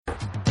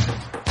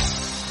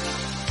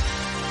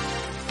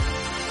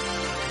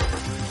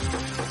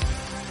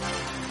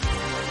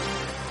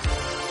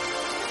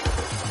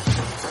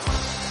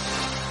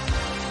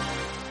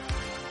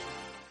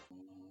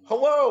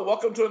Hello,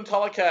 welcome to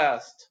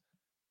Intellicast.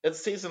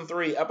 It's season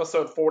 3,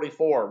 episode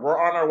 44.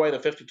 We're on our way to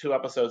 52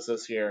 episodes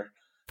this year.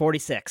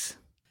 46.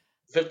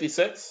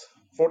 56?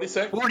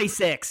 46?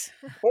 46.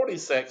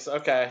 46,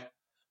 okay.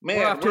 Man,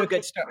 We're off to a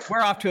good start.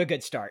 We're off to a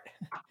good start.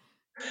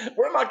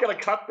 We're not going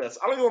to cut this.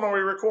 I don't even want to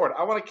re-record.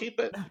 I want to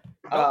keep it.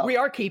 We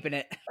are keeping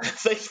it.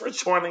 Thanks for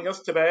joining us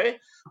today.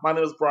 My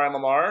name is Brian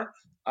Lamar.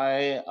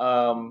 I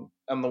am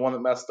the one that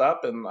messed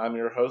up, and I'm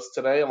your host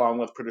today, along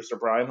with producer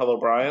Brian. Hello,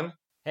 Brian.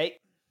 Hey.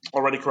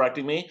 Already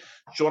correcting me.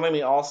 Joining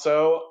me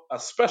also, a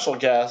special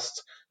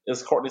guest,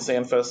 is Courtney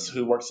Sanfus,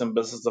 who works in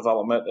business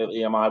development at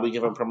EMI. We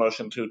gave him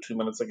promotion 2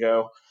 minutes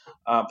ago.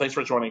 Thanks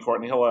for joining,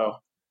 Courtney. Hello.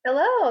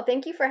 Hello.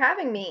 Thank you for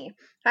having me.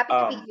 Happy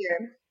to be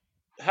here.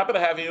 Happy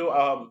to have you.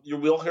 You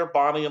will hear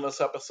Bonnie in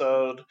this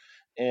episode,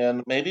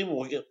 and maybe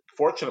we'll get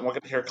fortunate. We'll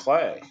get to hear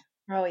Clay.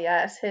 Oh,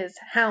 yes. His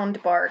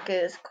hound bark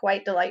is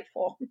quite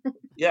delightful.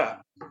 Yeah.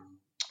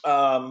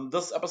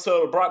 This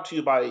episode brought to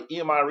you by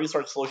EMI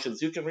Research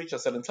Solutions. You can reach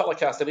us at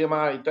Intellicast at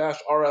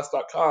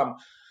EMI-RS.com.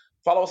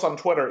 Follow us on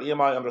Twitter,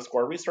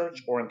 EMI_research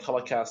or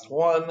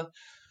Intellicast1.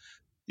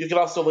 You can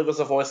also leave us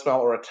a voicemail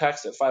or a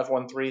text at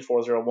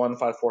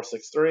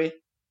 513-401-5463.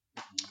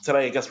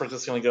 Today, I guess we're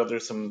just going to go through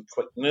some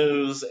quick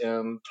news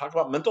and talk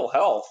about mental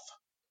health.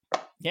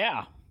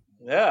 Yeah.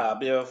 Yeah, it'll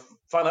be a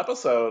fun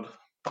episode.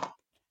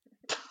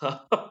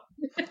 Can't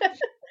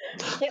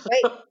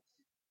wait. You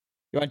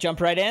want to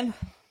jump right in?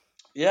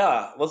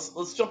 Yeah,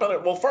 let's jump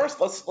in. Well,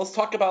 first, let's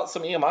talk about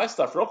some EMI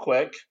stuff real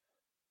quick.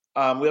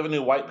 We have a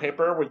new white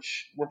paper,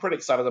 which we're pretty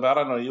excited about.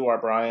 I know you are,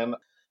 Brian,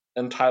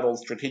 entitled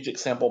Strategic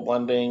Sample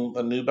Blending,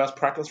 the New Best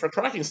Practice for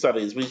Tracking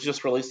Studies. We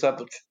just released that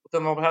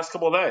within the past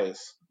couple of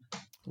days.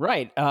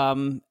 Right.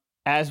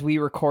 As we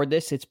record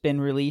this, it's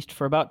been released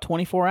for about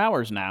 24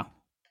 hours now.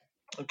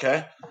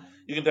 Okay.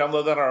 You can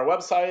download that on our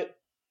website.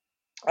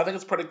 I think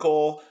it's pretty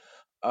cool.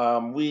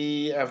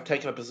 We have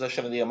taken a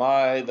position at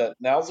EMI that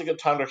now's a good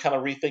time to kind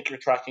of rethink your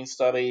tracking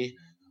study.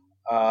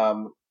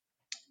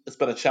 It's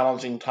been a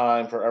challenging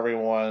time for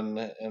everyone,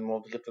 and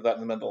we'll get to that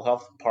in the mental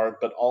health part,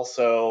 but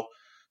also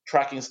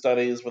tracking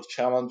studies with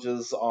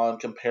challenges on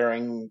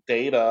comparing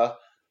data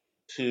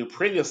to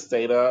previous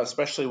data,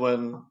 especially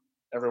when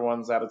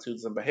everyone's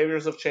attitudes and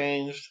behaviors have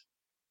changed.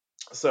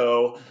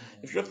 So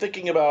if you're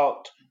thinking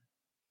about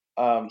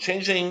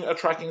changing a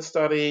tracking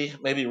study,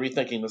 maybe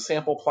rethinking the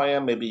sample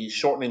plan, maybe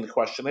shortening the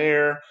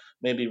questionnaire,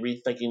 maybe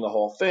rethinking the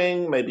whole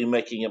thing, maybe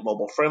making it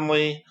mobile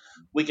friendly,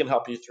 we can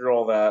help you through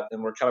all that,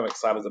 and we're kind of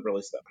excited to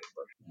release that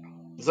paper.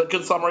 Is that a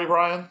good summary,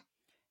 Brian?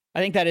 I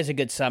think that is a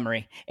good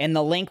summary, and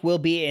the link will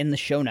be in the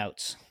show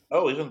notes.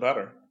 Oh, even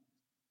better.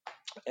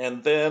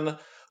 And then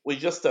we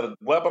just did a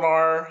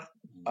webinar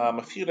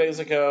a few days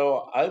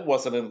ago. I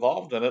wasn't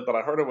involved in it, but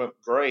I heard it went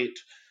great.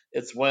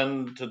 It's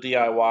when to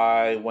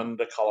DIY, when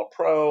to call a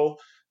pro.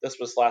 This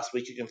was last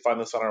week. You can find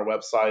this on our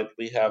website.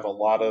 We have a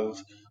lot of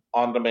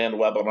on-demand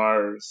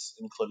webinars,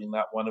 including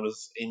that one. It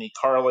was Amy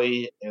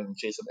Carley and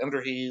Jason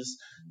Enderhees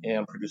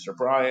and producer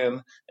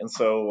Brian. And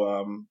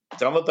so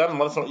download that and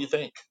let us know what you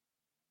think.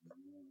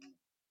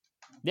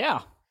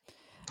 Yeah.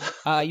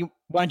 You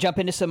want to jump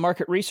into some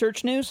market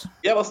research news?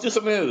 Yeah, let's do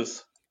some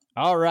news.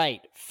 All right.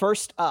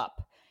 First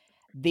up,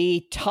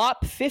 the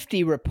Top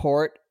 50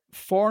 report,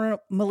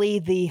 formerly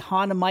the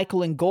Hannah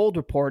Michael and Gold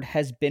report,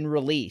 has been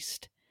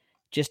released.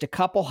 Just a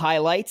couple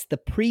highlights. The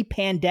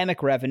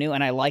pre-pandemic revenue,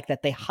 and I like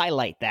that they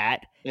highlight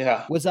that,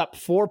 was up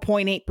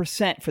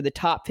 4.8% for the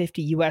top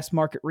 50 U.S.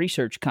 market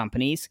research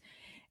companies.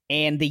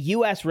 And the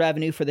U.S.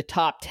 revenue for the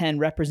top 10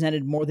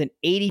 represented more than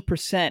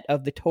 80%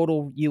 of the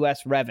total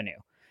U.S. revenue.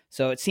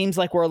 So it seems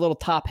like we're a little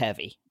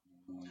top-heavy.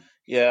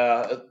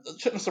 Yeah, it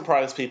shouldn't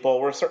surprise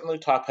people. We're certainly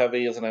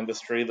top-heavy as an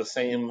industry. The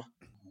same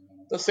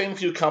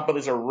few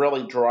companies are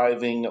really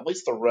driving at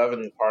least the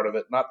revenue part of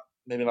it.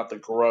 Maybe not the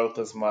growth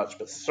as much,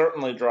 but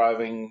certainly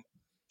driving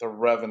the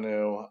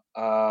revenue.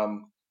 I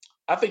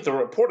think the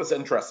report is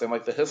interesting.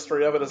 Like, the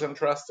history of it is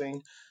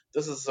interesting.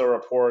 This is a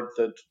report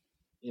that,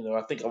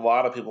 I think a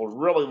lot of people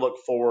really look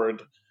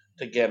forward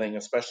to getting,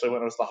 especially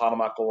when it was the Hannah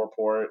Michael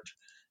report.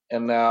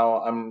 And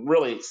now I'm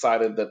really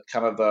excited that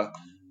kind of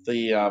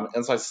the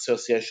Insights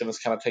Association has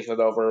kind of taken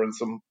it over in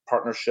some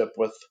partnership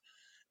with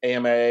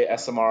AMA,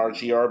 SMR,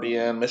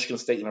 GRBN, Michigan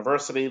State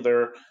University.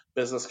 Their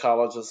business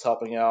college is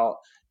helping out.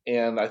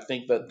 And I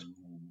think that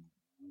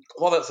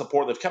all that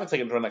support, they've kind of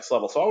taken it to the next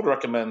level. So I would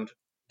recommend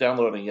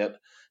downloading it.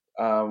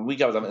 We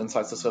got it on the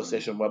Insights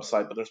Association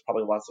website, but there's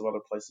probably lots of other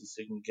places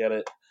you can get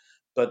it.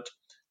 But,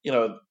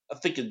 I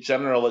think in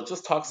general, it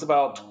just talks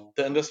about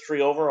the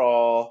industry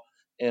overall.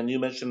 And you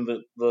mentioned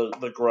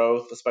the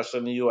growth,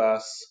 especially in the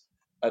U.S.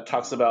 It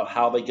talks about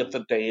how they get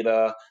the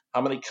data, how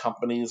many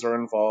companies are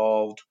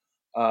involved.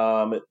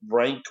 It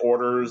rank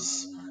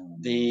orders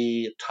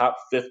the top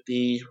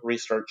 50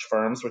 research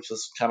firms, which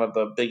is kind of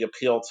the big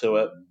appeal to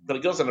it. But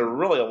it goes into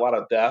really a lot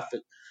of depth.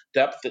 It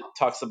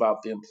talks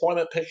about the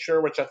employment picture,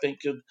 which I think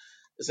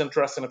is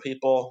interesting to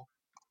people.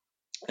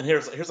 And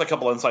here's a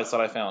couple insights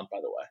that I found, by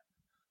the way.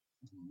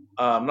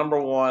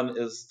 Number one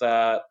is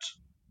that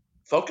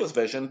Focus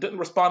Vision didn't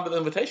respond to the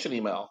invitation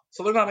email,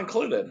 so they're not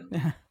included.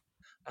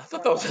 I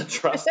thought that was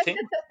interesting.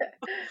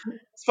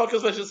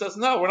 Focus Vision says,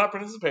 no, we're not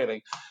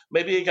participating.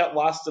 Maybe it got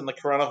lost in the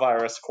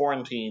coronavirus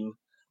quarantine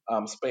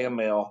spam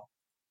mail.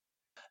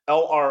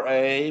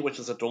 LRA, which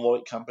is a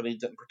Deloitte company,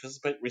 didn't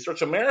participate.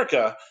 Research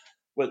America,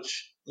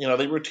 which, they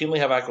routinely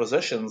have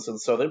acquisitions, and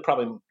so they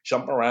probably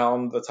jump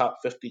around the top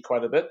 50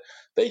 quite a bit.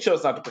 They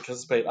chose not to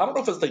participate. I don't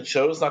know if it's they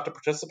chose not to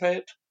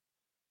participate.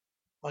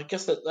 I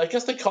guess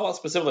they call it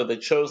specifically. They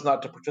chose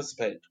not to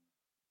participate.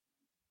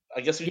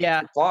 I guess you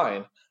Yeah.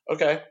 decline.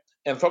 Okay.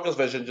 And Focus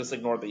Vision just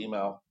ignored the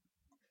email.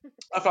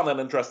 I found that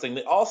interesting.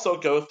 They also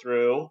go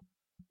through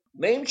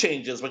name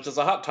changes, which is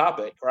a hot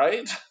topic,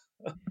 right?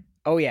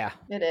 Oh yeah.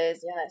 It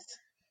is, yes.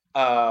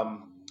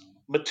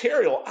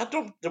 Material.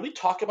 Did we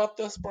talk about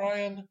this,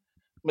 Brian?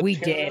 We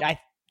Material? did.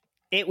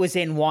 It was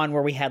in one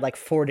where we had like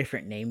 4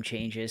 different name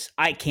changes.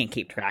 I can't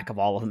keep track of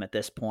all of them at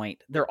this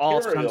point. They're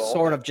all some Material.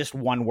 sort of just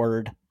one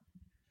word.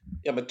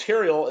 Yeah,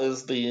 Material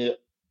is the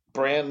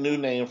brand new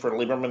name for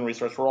Lieberman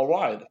Research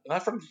Worldwide, and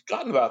I've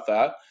forgotten about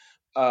that.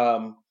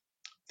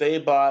 They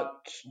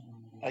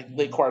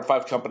acquired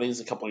 5 companies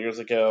a couple years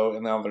ago,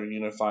 and now they're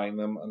unifying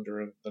them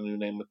under the new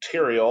name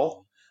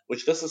Material.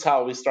 Which this is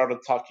how we started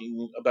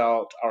talking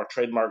about our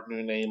trademark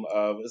new name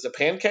of, is it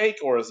Pancake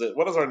or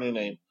what is our new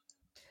name?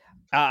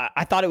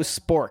 I thought it was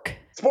Spork.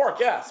 Spork,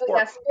 yeah, Spork. Oh,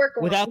 yeah,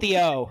 Spork. Without the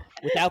O.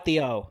 Without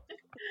the O.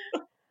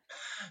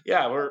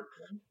 Yeah,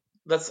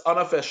 that's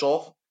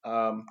unofficial,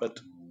 but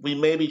we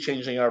may be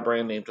changing our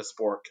brand name to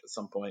Spork at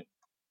some point.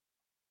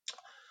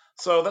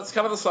 So that's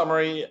kind of the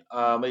summary.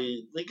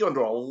 They go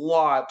into a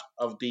lot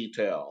of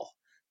detail.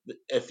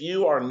 If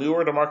you are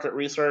newer to market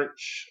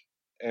research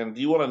and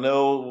you want to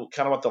know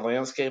kind of what the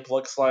landscape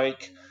looks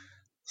like,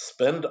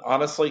 spend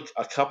honestly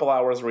a couple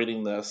hours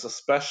reading this,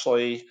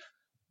 especially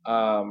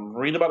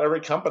read about every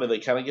company. They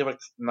kind of give a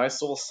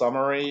nice little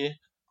summary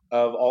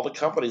of all the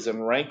companies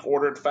in rank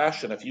ordered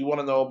fashion. If you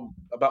want to know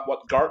about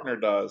what Gartner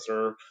does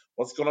or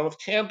what's going on with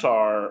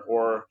Kantar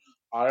or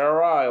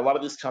IRI, a lot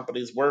of these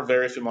companies we're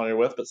very familiar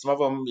with, but some of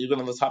them,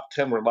 even in the top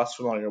 10, we're less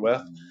familiar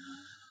with.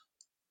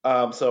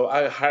 So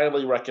I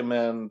highly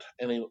recommend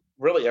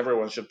really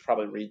everyone should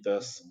probably read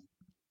this.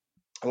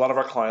 A lot of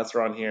our clients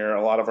are on here.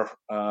 A lot of our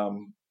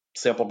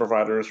sample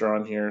providers are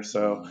on here.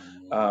 So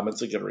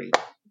it's a good read.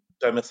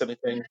 Did I miss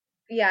anything?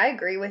 Yeah, I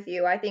agree with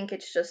you. I think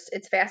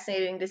it's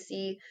fascinating to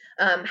see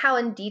how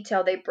in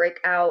detail they break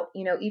out,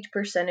 each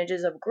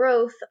percentages of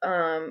growth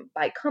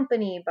by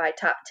company, by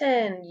top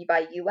 10,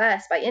 by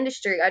US, by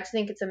industry. I just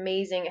think it's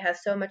amazing. It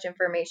has so much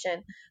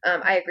information.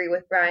 I agree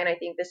with Brian. I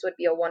think this would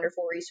be a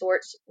wonderful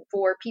resource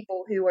for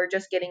people who are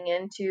just getting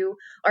into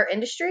our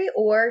industry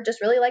or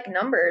just really like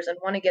numbers and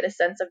want to get a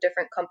sense of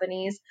different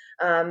companies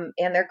and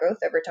their growth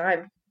over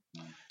time.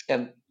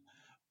 And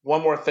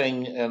one more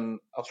thing, and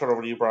I'll turn it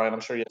over to you, Brian.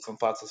 I'm sure you have some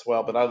thoughts as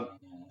well, but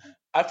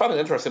I find it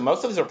interesting.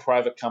 Most of these are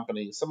private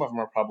companies. Some of them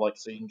are public,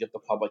 so you can get the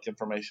public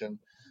information.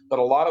 But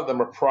a lot of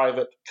them are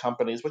private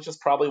companies, which is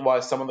probably why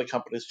some of the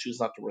companies choose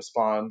not to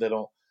respond. They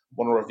don't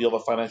want to reveal the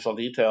financial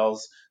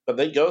details. But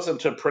they goes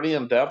into pretty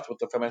in-depth with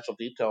the financial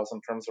details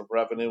in terms of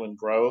revenue and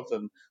growth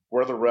and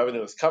where the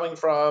revenue is coming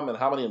from and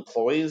how many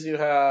employees you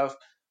have.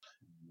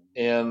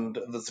 And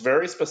it's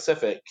very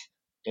specific.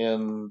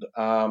 And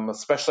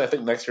especially I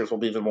think next year's will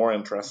be even more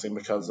interesting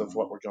because of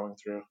what we're going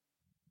through.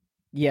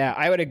 Yeah,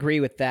 I would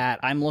agree with that.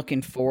 I'm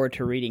looking forward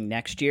to reading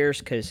next year's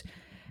because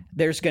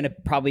there's going to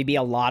probably be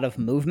a lot of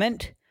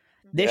movement.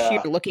 This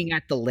year, looking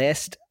at the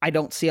list, I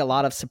don't see a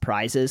lot of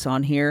surprises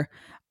on here.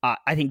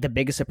 I think the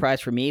biggest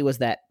surprise for me was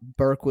that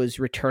Burke was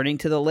returning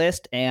to the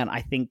list, and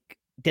I think,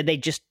 did they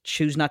just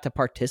choose not to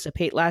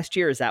participate last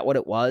year? Is that what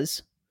it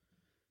was?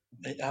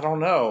 I don't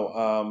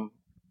know.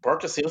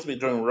 Burke seems to be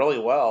doing really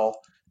well,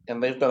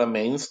 and they've been a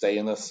mainstay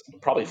in this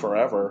probably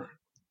forever.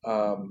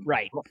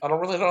 Right. I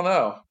don't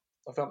know.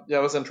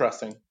 It was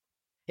interesting.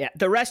 Yeah,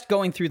 the rest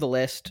going through the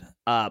list,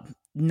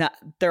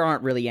 there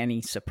aren't really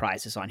any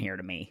surprises on here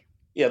to me.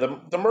 Yeah,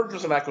 the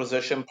mergers and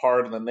acquisition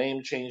part and the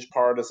name change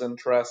part is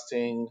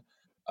interesting.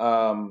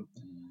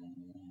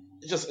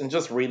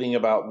 Just reading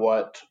about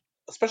what,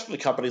 especially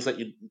the companies that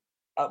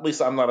at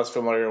least I'm not as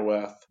familiar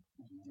with,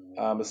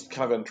 is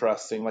kind of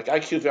interesting. Like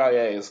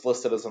IQVIA is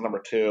listed as the number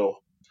 2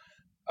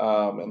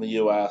 in the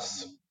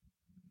U.S.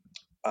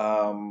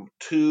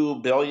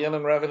 $2 billion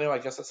in revenue. I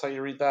guess that's how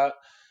you read that.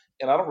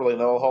 And I don't really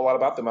know a whole lot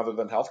about them other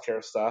than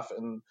healthcare stuff.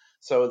 And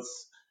so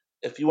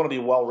if you want to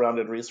be a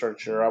well-rounded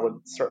researcher, I would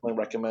certainly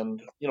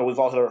recommend, we've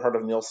all heard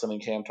of Nielsen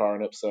and Kantar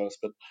and Ipsos,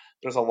 but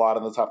there's a lot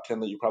in the top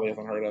 10 that you probably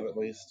haven't heard of at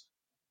least.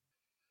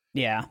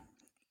 Yeah.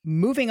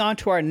 Moving on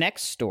to our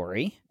next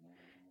story.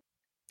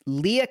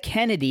 Leah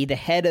Kennedy, the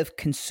head of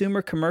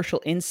Consumer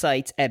Commercial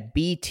Insights at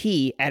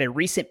BT, at a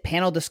recent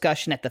panel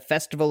discussion at the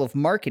Festival of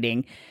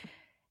Marketing,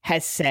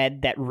 has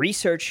said that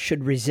research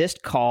should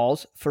resist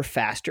calls for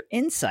faster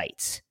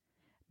insights.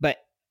 But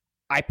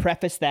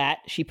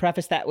she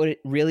prefaced that with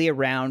really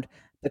around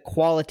the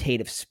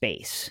qualitative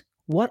space.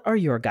 What are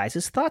your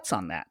guys' thoughts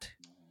on that?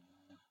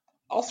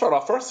 I'll start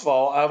off. First of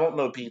all, I don't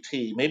know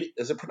BT. Maybe,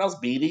 is it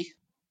pronounced BT?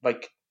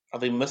 Like, are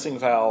they missing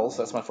vowels?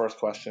 That's my first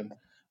question.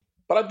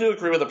 But I do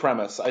agree with the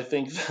premise. I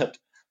think that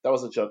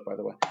was a joke, by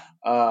the way.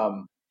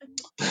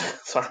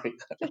 Sorry.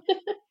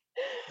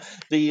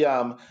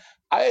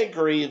 I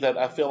agree that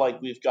I feel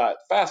like we've got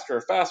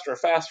faster,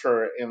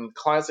 and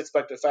clients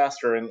expect it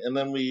faster, and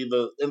then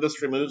the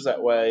industry moves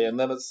that way, and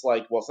then it's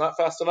like, well, it's not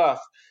fast enough.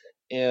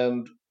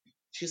 And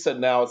she said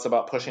now it's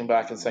about pushing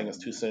back and saying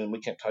it's too soon. We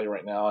can't tell you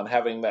right now, and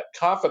having that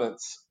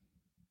confidence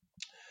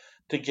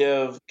to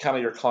give kind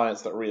of your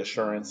clients that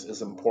reassurance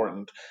is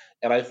important.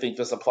 And I think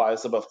this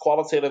applies to both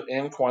qualitative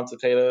and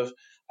quantitative.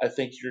 I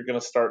think you're going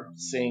to start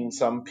seeing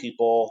some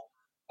people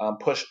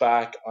push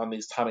back on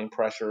these timing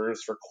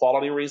pressures for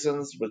quality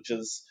reasons, which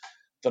is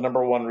the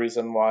number one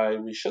reason why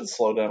we should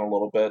slow down a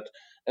little bit.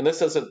 And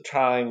this isn't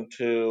trying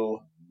to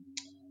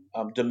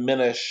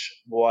diminish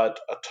what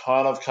a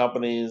ton of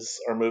companies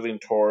are moving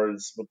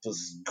towards with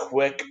this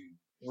quick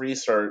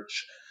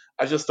research.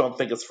 I just don't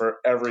think it's for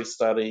every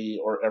study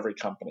or every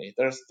company.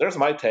 There's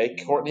my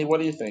take. Courtney, what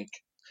do you think?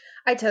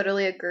 I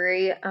totally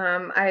agree.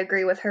 I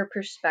agree with her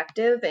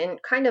perspective, and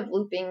kind of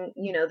looping,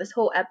 this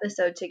whole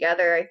episode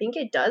together. I think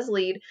it does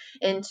lead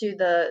into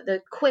the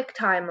quick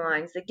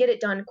timelines, the get it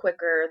done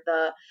quicker.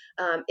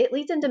 It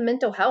leads into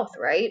mental health,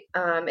 right?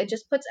 It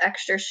just puts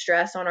extra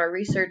stress on our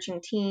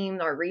researching team,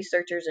 our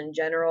researchers in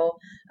general.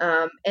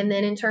 And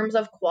then in terms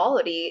of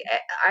quality,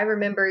 I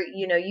remember,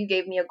 you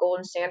gave me a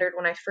golden standard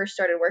when I first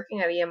started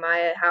working at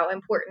EMI, how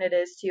important it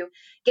is to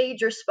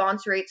gauge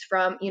response rates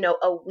from,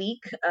 a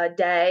week, a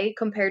day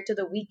compared to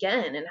the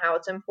weekend, and how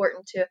it's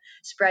important to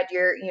spread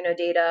your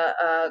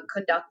data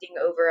conducting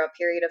over a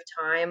period of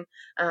time,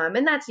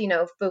 and that's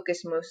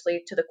focused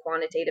mostly to the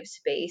quantitative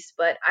space.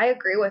 But I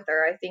agree with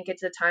her. I think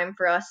it's a time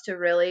for us to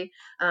really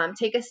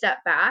take a step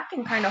back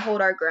and kind of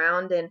hold our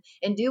ground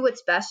and do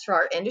what's best for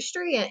our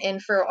industry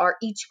and for our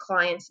each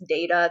client's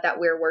data that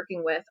we're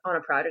working with on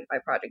a project by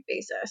project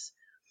basis.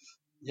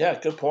 Yeah,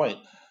 good point.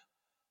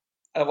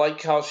 I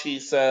like how she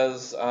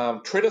says,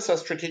 treat us as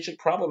strategic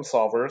problem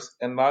solvers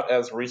and not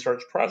as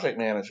research project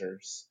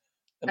managers.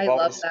 I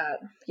love that.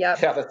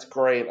 Yep. Yeah, that's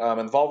great.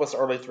 Involve us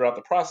early throughout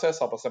the process,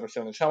 help us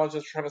understand the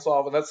challenges we're trying to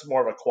solve. And that's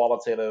more of a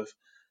qualitative,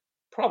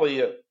 probably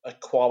a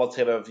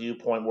qualitative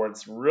viewpoint where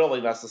it's really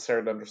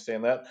necessary to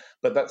understand that.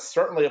 But that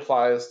certainly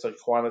applies to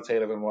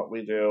quantitative in what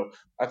we do.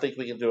 I think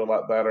we can do a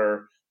lot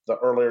better the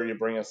earlier you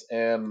bring us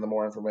in, the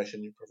more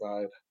information you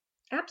provide.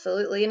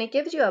 Absolutely. And it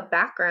gives you a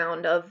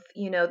background of,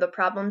 the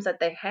problems that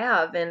they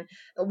have and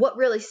what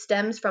really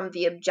stems from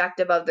the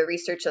objective of the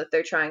research that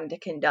they're trying to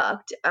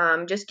conduct.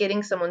 Just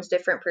getting someone's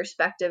different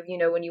perspective.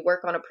 When you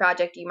work on a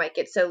project, you might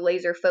get so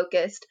laser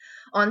focused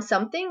on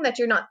something that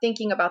you're not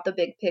thinking about the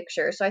big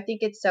picture. So I think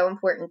it's so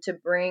important to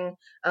bring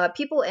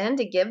people in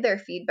to give their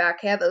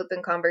feedback, have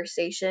open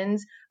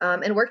conversations,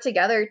 and work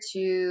together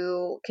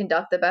to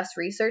conduct the best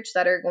research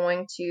that are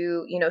going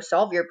to,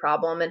 solve your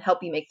problem and help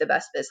you make the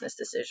best business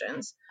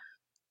decisions.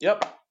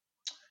 Yep.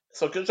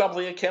 So good job,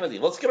 Leah Kennedy.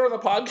 Let's get her on the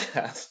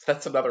podcast.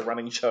 That's another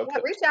running joke.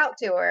 Yeah, reach out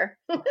to her.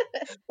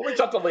 We'll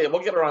reach out to Leah.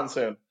 We'll get her on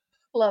soon.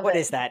 Love What it.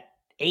 is that?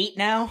 8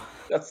 now?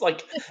 That's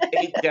like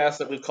 8 guests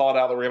that we've called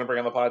out that we're going to bring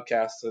on the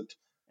podcast. That,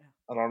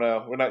 I don't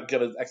know. We're not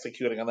good at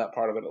executing on that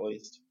part of it, at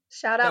least.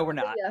 Shout out. No, we're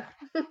not.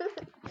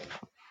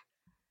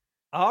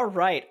 All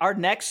right. Our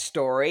next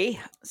story,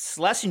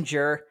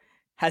 Schlesinger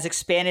has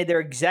expanded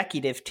their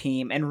executive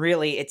team, and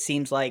really it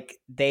seems like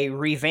they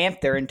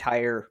revamped their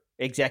entire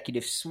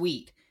executive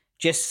suite.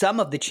 Just some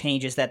of the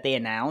changes that they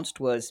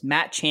announced was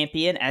Matt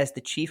Champion as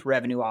the Chief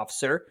Revenue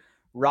Officer,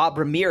 Rob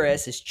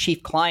Ramirez as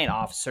Chief Client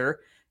Officer,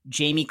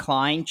 Jamie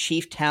Klein,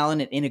 Chief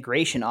Talent and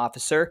Integration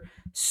Officer,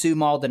 Sue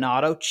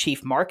Maldonado,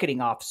 Chief Marketing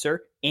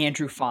Officer,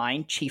 Andrew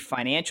Fine, Chief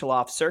Financial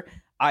Officer,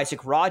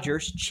 Isaac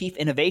Rogers, Chief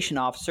Innovation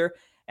Officer,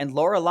 and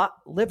Laura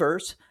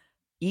Livers,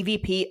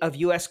 EVP of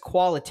U.S.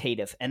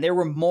 Qualitative. And there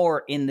were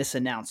more in this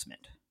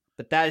announcement,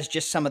 but that is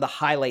just some of the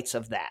highlights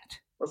of that.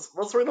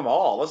 Let's read them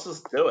all. Let's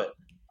just do it.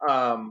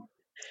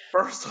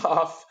 First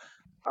off,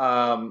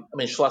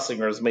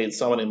 Schlesinger has made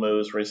so many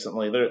moves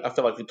recently. I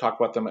feel like we talk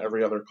about them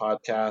every other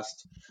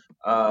podcast.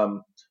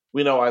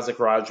 We know Isaac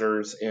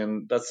Rogers,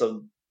 and that's a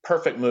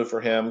perfect move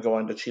for him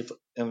going to Chief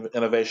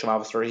Innovation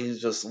Officer. He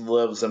just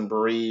lives and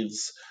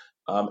breathes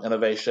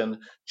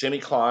innovation. Jamie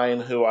Klein,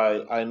 who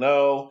I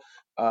know,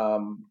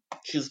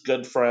 she's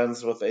good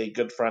friends with a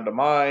good friend of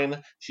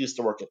mine. She used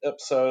to work at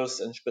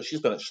Ipsos, but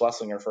she's been at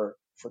Schlesinger for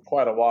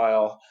quite a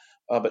while.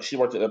 But she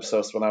worked at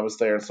Ipsos when I was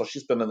there, and so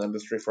she's been in the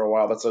industry for a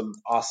while. That's an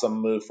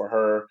awesome move for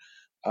her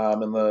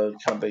in the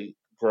kind of the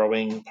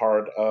growing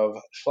part of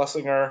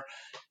Schlesinger.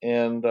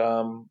 And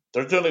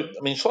they're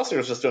doing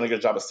Schlesinger's just doing a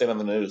good job of staying in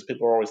the news.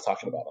 People are always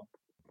talking about them.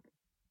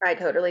 I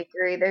totally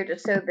agree. They're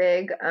just so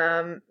big.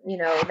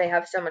 They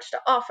have so much to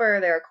offer.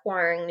 They're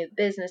acquiring new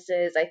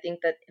businesses. I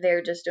think that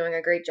they're just doing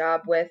a great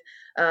job with,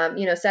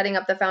 setting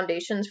up the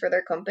foundations for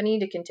their company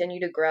to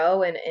continue to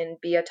grow and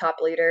be a top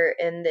leader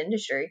in the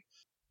industry.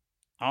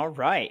 All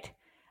right.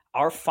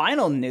 Our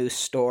final news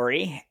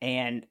story,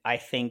 and I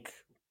think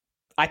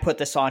I put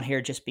this on here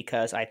just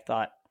because I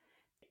thought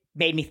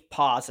made me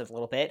pause a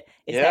little bit,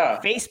 is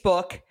that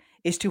Facebook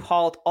is to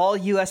halt all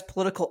U.S.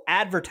 political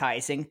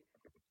advertising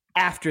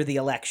after the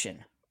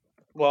election?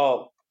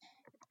 Well,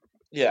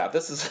 yeah,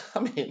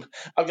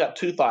 I've got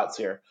two thoughts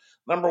here.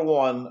 Number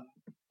one,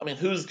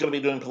 who's going to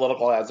be doing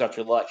political ads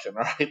after the election,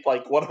 right?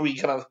 Like, what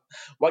kind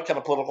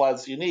of political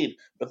ads do you need?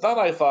 But then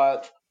I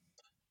thought,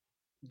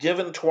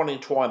 given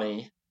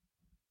 2020,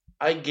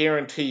 I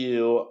guarantee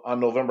you on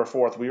November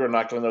 4th, we are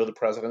not going to know who the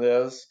president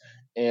is,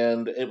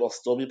 and it will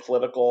still be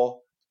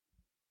political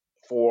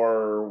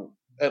for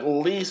at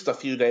least a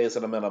few days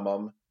at a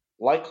minimum,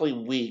 likely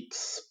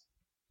weeks.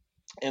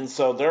 And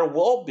so there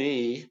will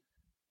be,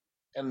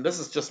 and this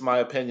is just my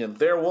opinion,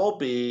 there will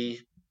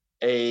be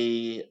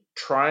a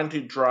trying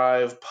to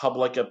drive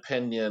public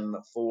opinion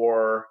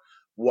for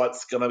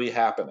what's going to be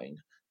happening.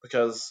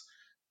 Because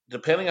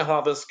depending on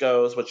how this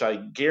goes, which I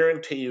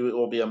guarantee you it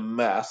will be a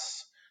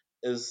mess,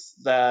 is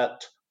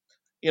that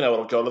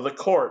it'll go to the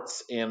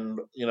courts, and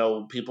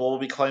people will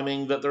be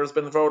claiming that there's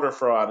been voter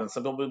fraud, and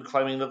some people will be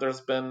claiming that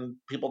there's been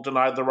people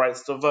denied the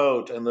rights to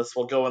vote, and this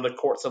will go into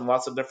courts in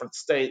lots of different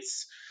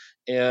states.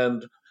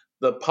 And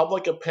the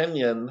public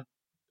opinion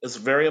is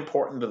very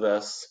important to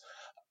this,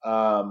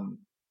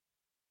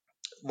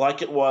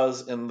 like it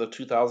was in the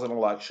 2000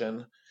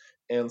 election.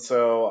 And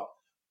so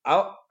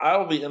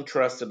I'll be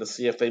interested to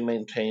see if they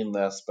maintain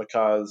this,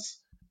 because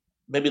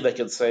maybe they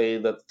could say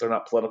that they're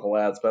not political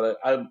ads, but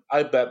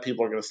I bet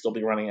people are going to still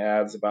be running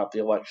ads about the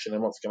election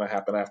and what's going to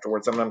happen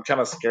afterwards. And I'm kind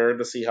of scared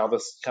to see how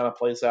this kind of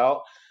plays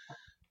out.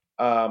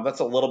 That's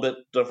a little bit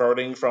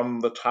diverting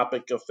from the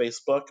topic of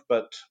Facebook,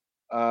 but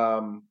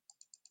a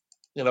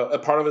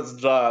part of it's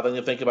duh. Then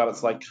you think about it,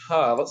 it's like,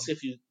 let's see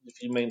if you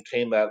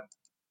maintain that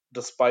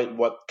despite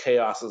what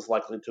chaos is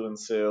likely to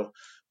ensue.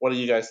 What do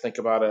you guys think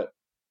about it?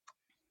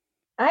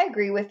 I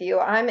agree with you.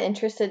 I'm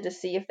interested to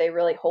see if they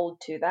really hold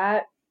to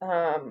that.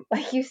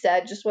 Like you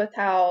said, just with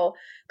how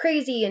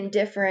crazy and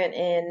different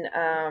and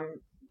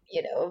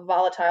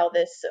volatile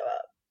this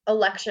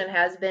election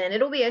has been,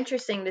 it'll be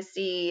interesting to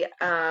see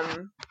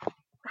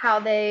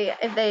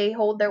if they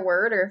hold their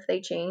word or if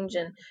they change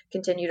and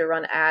continue to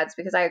run ads.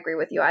 Because I agree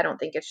with you, I don't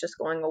think it's just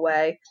going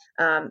away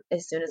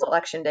as soon as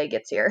election day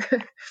gets here.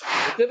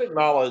 I did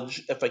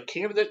acknowledge if a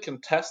candidate can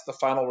test the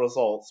final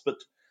results, but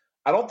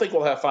I don't think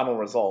we'll have final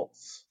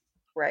results.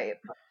 Right.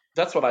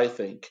 That's what I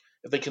think.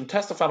 If they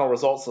contest the final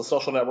results, the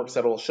social network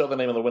said it will show the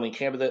name of the winning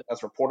candidate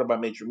as reported by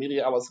major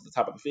media outlets at the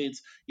top of the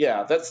feeds.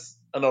 Yeah, that's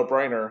a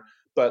no-brainer.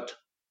 But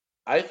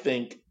I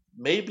think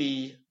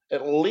maybe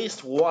at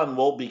least one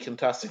will be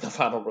contesting the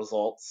final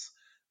results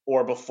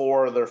or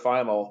before they're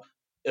final,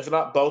 if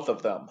not both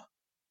of them.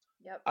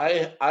 Yep.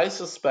 I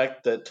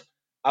suspect that,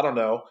 I don't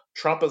know,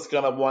 Trump is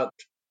going to want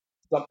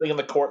something in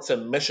the courts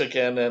in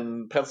Michigan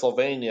and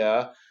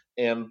Pennsylvania,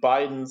 and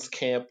Biden's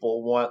camp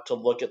will want to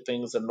look at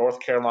things in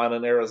North Carolina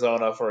and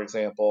Arizona, for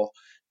example,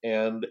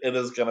 and it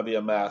is going to be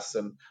a mess.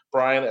 And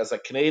Brian, as a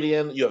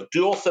Canadian, you have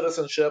dual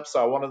citizenship,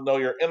 so I want to know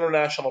your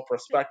international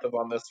perspective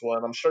on this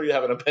one. I'm sure you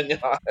have an opinion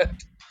on it.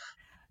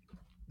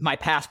 My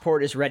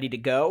passport is ready to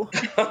go.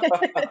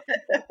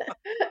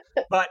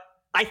 But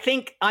I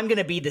think I'm going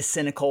to be the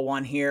cynical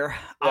one here.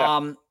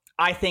 Yeah.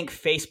 I think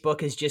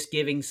Facebook is just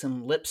giving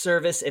some lip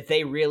service. If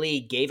they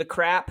really gave a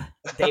crap,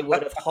 they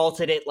would have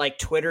halted it like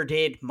Twitter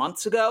did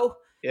months ago.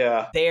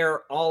 Yeah.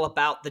 They're all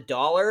about the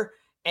dollar.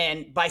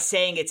 And by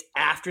saying it's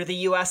after the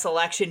U.S.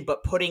 election,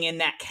 but putting in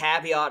that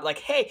caveat like,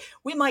 hey,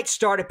 we might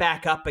start it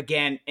back up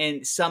again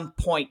in some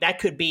point. That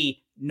could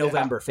be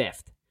November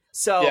 5th.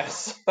 So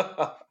yes.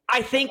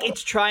 I think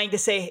it's trying to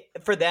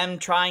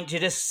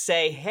just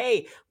say,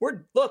 hey,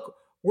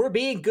 we're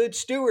being good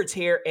stewards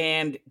here,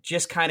 and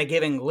just kind of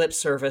giving lip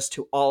service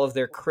to all of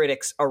their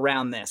critics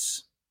around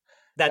this.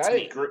 That's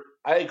me.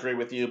 I agree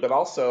with you, but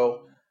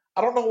also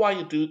I don't know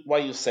why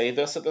you say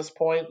this at this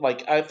point.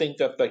 Like, I think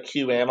that the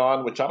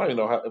QAnon, which I don't even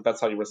know if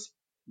that's how you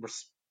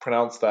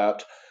pronounce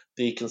that,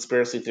 the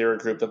conspiracy theory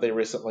group that they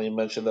recently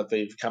mentioned that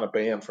they've kind of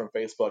banned from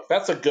Facebook,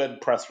 that's a good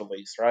press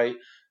release, right?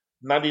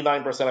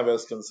 99% of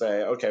us can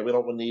say, okay, we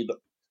don't need,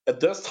 at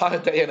this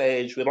time, day and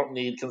age, we don't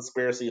need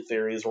conspiracy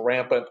theories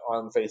rampant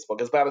on Facebook.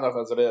 It's bad enough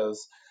as it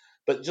is.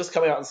 But just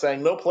coming out and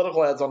saying no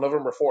political ads on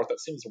November 4th, that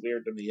seems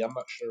weird to me. I'm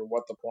not sure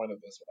what the point of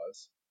this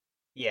was.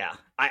 Yeah,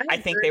 I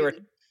think they were...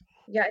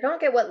 Yeah, I don't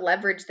get what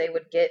leverage they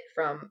would get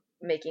from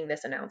making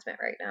this announcement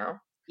right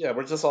now. Yeah,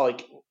 we're just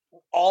like,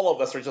 all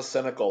of us are just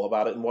cynical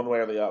about it in one way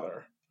or the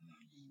other.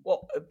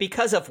 Well,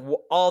 because of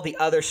all the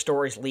other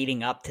stories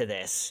leading up to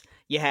this,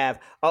 you have,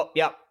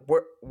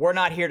 we're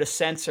not here to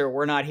censor,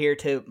 we're not here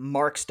to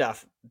mark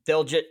stuff.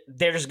 They're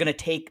just going to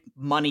take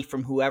money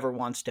from whoever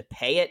wants to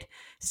pay it.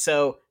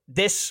 So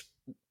this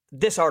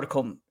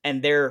article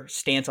and their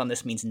stance on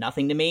this means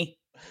nothing to me.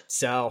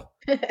 So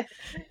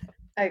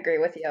I agree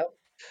with you.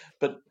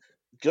 But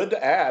good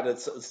to add.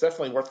 It's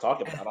definitely worth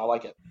talking about. I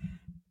like it.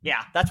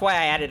 Yeah, that's why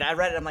I added. I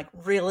read it. I'm like,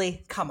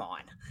 really? Come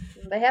on.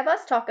 They have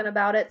us talking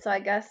about it, so I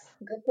guess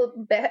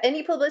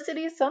any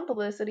publicity is some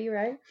publicity,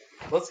 right?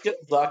 Let's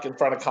get Zuck in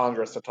front of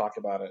Congress to talk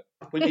about it.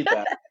 We need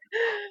that.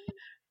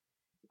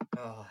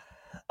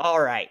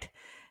 All right.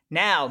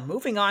 Now,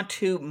 moving on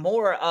to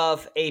more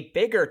of a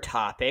bigger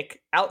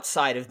topic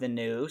outside of the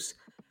news.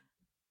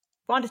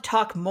 I want to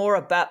talk more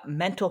about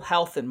mental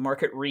health and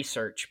market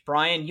research.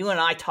 Brian, you and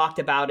I talked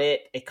about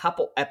it a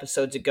couple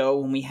episodes ago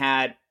when we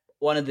had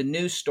one of the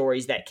news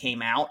stories that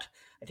came out.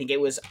 I think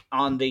it was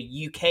on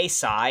the UK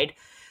side,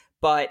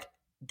 but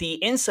the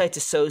Insights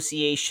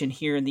Association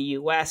here in the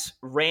US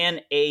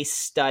ran a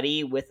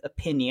study with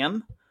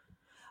Opinium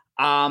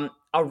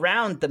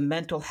around the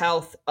mental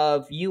health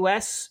of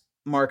US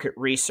market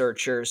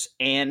researchers,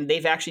 and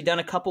they've actually done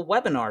a couple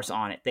webinars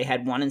on it. They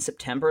had one in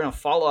September and a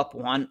follow-up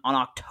one on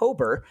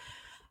October.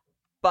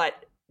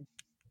 But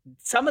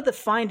some of the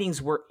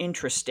findings were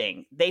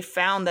interesting. They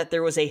found that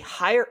there was a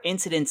higher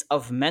incidence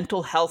of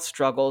mental health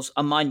struggles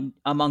among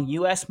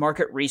U.S.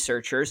 market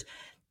researchers,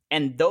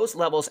 and those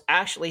levels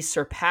actually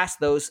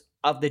surpassed those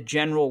of the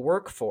general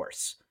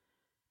workforce.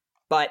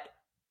 But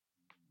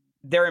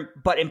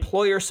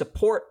employer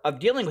support of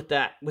dealing with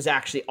that was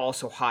actually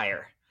also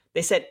higher.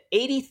 They said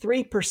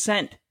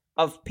 83%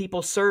 of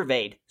people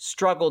surveyed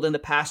struggled in the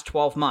past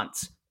 12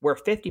 months, where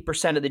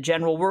 50% of the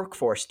general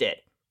workforce did.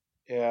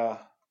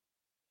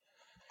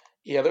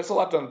 Yeah, there's a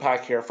lot to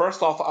unpack here.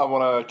 First off, I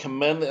want to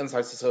commend the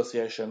Insights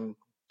Association,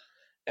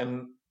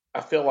 and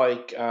I feel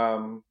like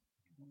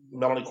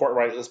Melanie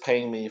Courtwright is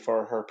paying me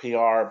for her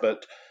PR,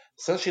 but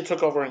since she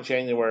took over in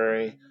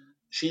January,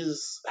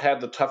 she's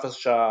had the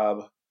toughest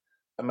job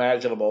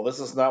imaginable. This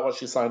is not what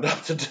she signed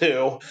up to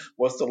do,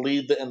 was to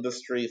lead the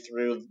industry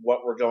through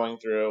what we're going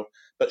through.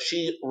 But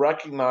she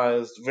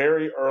recognized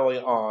very early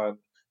on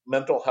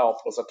mental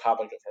health was a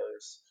topic of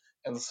hers.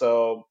 And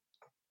so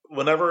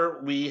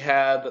whenever we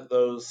had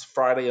those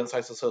Friday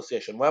Insights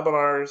Association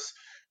webinars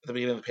at the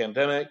beginning of the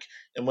pandemic,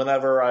 and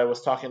whenever I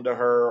was talking to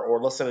her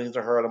or listening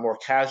to her in a more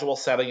casual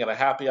setting at a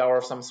happy hour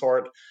of some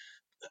sort,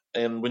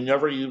 and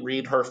whenever you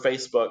read her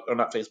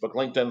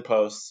LinkedIn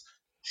posts,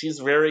 she's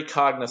very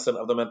cognizant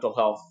of the mental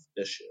health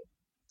issue.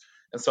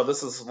 And so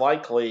this is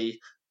likely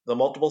the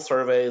multiple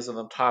surveys and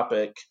the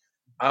topic.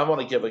 I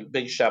want to give a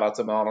big shout out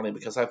to Melanie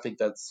because I think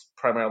that's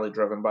primarily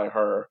driven by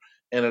her.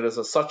 And it is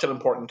such an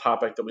important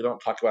topic that we don't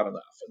talk about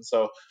enough. And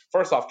so,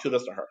 first off,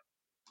 kudos to her.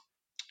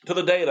 To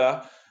the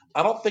data,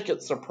 I don't think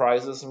it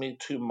surprises me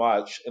too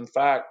much. In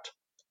fact,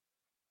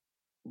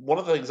 one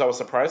of the things I was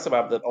surprised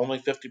about that only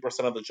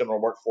 50% of the general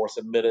workforce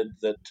admitted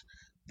that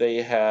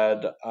they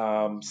had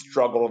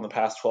struggled in the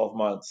past 12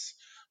 months.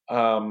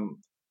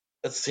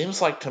 It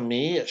seems like to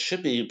me it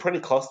should be pretty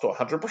close to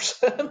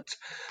 100%.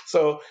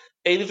 So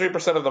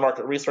 83% of the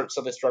market research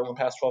said they struggled in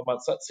the past 12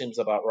 months. That seems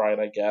about right,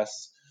 I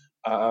guess.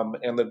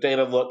 And the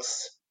data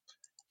looks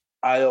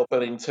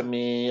eye-opening to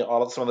me,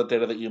 all of some of the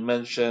data that you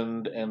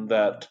mentioned, and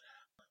that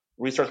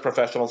research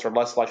professionals are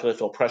less likely to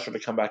feel pressure to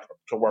come back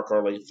to work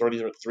early,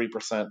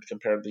 33%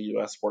 compared to the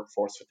U.S.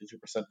 workforce,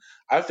 52%.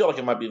 I feel like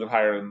it might be even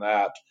higher than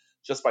that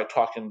just by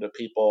talking to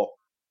people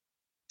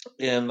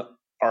in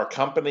our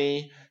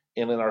company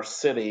and in our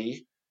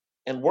city.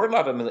 And we're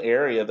not in an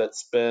area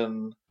that's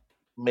been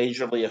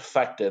majorly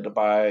affected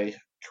by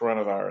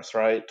coronavirus,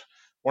 right?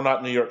 We're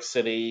not New York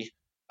City.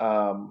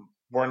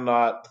 We're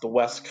not the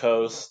West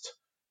Coast.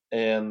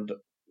 And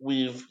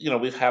we've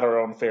had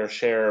our own fair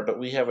share, but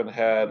we haven't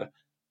had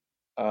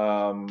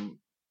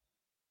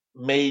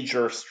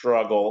major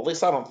struggle. At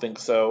least I don't think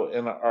so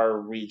in our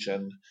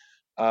region.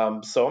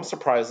 So I'm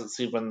surprised it's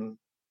even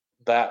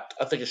that.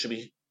 I think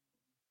it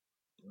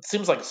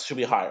seems like it should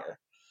be higher.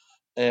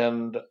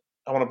 And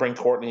I want to bring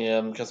Courtney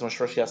in because I'm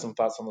sure she has some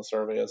thoughts on the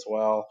survey as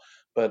well.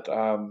 But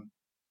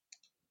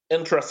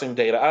interesting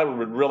data. I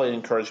would really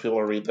encourage people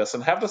to read this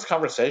and have this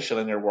conversation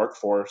in your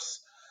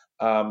workforce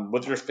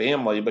with your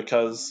family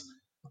because,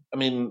 I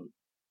mean,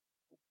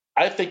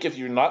 I think if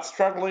you're not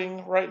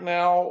struggling right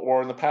now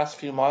or in the past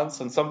few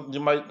months, and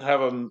you might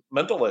have a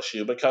mental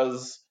issue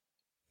because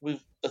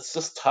it's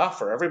just tough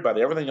for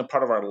everybody. Everything in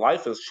part of our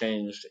life has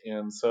changed,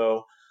 and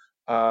so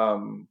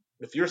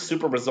if you're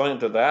super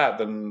resilient to that,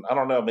 then I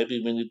don't know.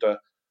 Maybe we need to,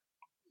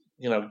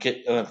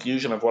 get an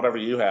infusion of whatever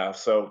you have.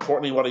 So,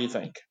 Courtney, what do you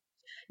think?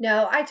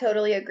 No, I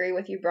totally agree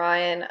with you,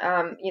 Brian.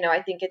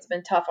 I think it's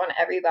been tough on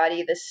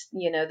everybody.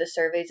 The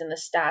surveys and the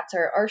stats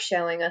are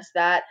showing us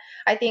that.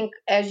 I think,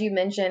 as you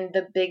mentioned,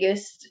 the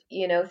biggest,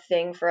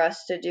 thing for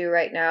us to do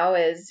right now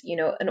is,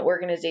 an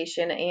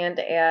organization and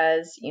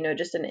as,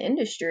 just an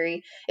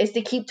industry is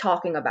to keep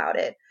talking about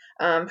it.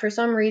 For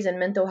some reason,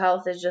 mental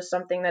health is just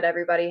something that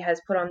everybody has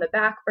put on the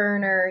back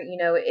burner.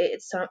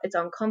 It's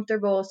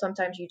uncomfortable.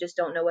 Sometimes you just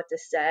don't know what to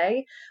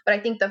say. But I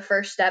think the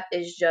first step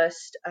is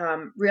just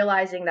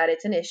realizing that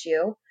it's an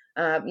issue.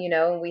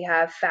 We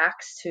have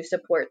facts to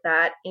support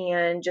that,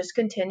 and just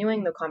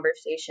continuing the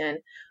conversation,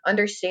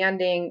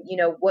 understanding,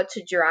 what's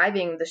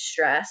driving the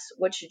stress,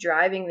 what's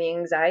driving the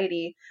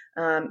anxiety,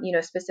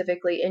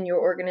 specifically in your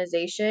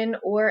organization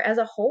or as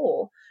a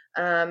whole.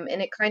 And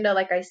it kind of,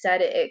 like I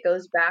said, it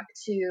goes back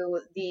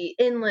to the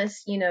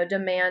endless,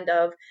 demand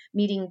of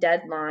meeting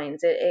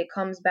deadlines. It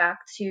comes back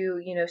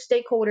to,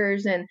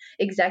 stakeholders and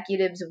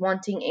executives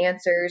wanting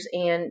answers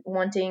and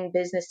wanting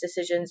business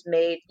decisions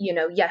made,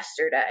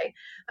 yesterday.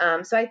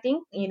 So I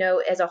think,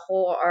 as a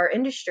whole, our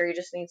industry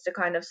just needs to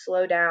kind of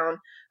slow down.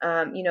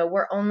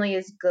 We're only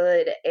as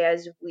good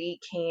as we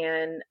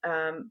can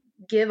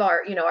give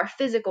our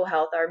physical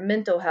health, our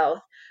mental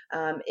health.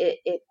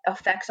 It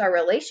affects our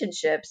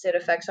relationships. It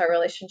affects our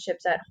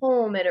relationships at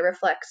home. It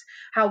reflects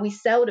how we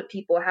sell to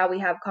people, how we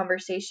have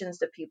conversations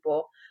to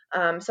people.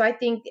 So I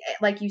think,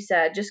 like you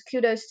said, just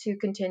kudos to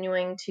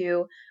continuing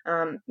to,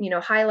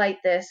 highlight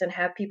this and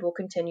have people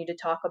continue to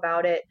talk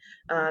about it.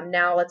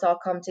 Now let's all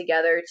come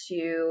together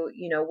to,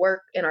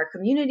 work in our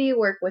community,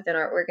 work within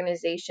our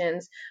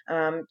organizations,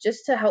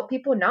 just to help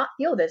people not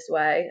feel this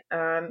way.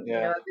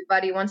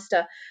 Everybody wants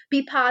to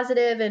be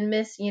positive and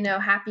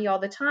happy all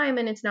the time,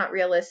 and it's not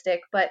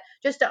realistic. But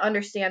just to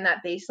understand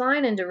that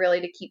baseline and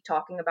to keep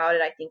talking about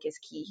it, I think is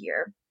key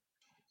here.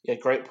 Yeah,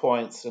 great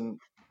points. And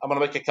I'm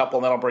going to make a couple,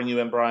 and then I'll bring you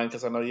in, Brian,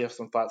 because I know you have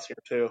some thoughts here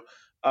too.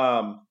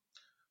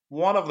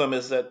 One of them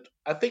is that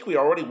I think we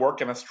already work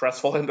in a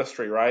stressful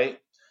industry, right?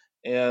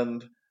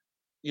 And,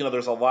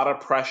 there's a lot of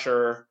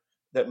pressure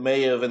that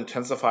may have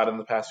intensified in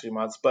the past few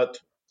months. But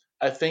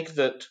I think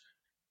that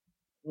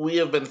we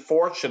have been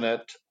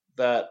fortunate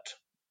that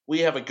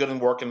we have a good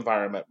work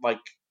environment. Like,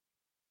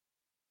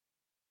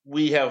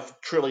 we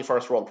have truly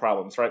first world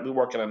problems, right? We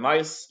work in a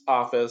nice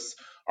office.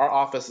 Our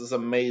office is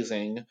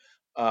amazing.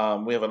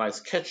 We have a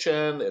nice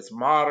kitchen. It's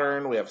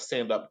modern. We have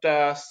stand-up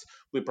desks.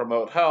 We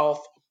promote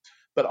health,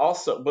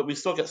 but we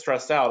still get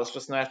stressed out. It's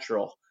just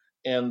natural.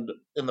 And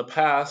in the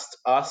past,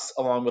 us,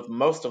 along with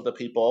most of the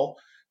people,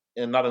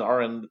 and not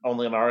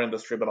only in our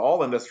industry, but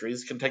all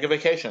industries, can take a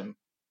vacation.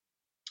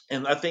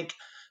 And I think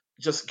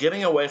just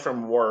getting away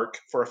from work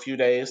for a few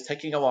days,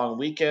 taking a long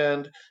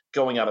weekend,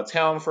 going out of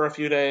town for a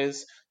few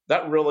days,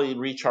 that really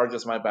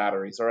recharges my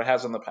batteries, or it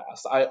has in the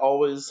past. I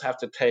always have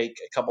to take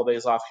a couple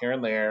days off here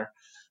and there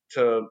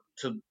to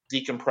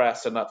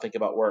decompress and not think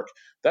about work.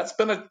 That's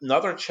been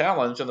another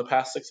challenge in the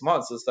past 6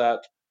 months, is that,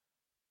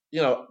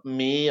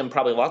 me and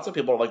probably lots of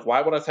people are like,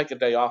 why would I take a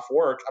day off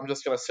work? I'm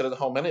just going to sit at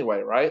home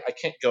anyway, right? I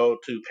can't go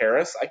to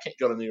Paris. I can't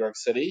go to New York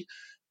City.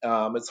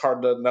 It's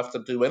hard enough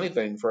to do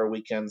anything for a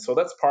weekend. So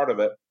that's part of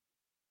it.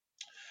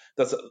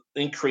 That's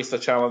increased the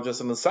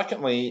challenges. And then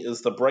secondly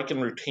is the break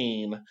in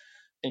routine.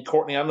 And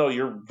Courtney, I know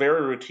you're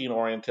very routine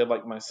oriented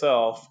like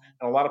myself,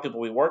 and a lot of people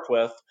we work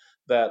with,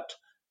 that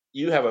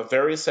you have a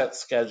very set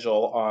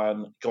schedule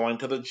on going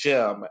to the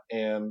gym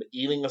and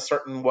eating a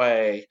certain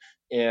way,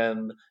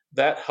 and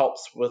that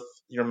helps with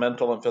your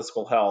mental and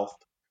physical health.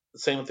 The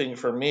same thing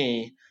for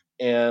me.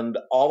 And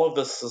all of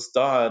this is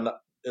done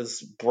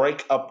is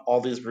break up all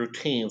these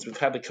routines. We've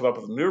had to come up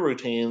with new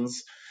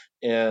routines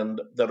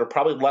and that are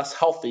probably less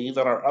healthy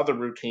than our other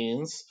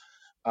routines.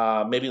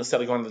 Maybe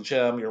instead of going to the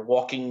gym, you're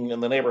walking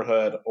in the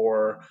neighborhood,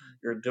 or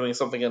you're doing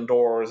something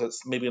indoors.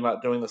 It's maybe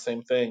not doing the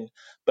same thing.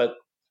 But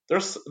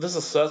this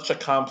is such a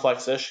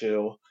complex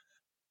issue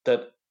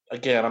that,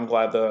 again, I'm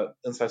glad the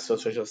Inside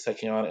Association is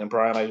taking on it. And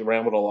Brian, I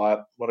rambled a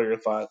lot. What are your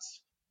thoughts?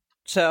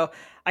 So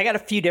I got a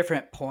few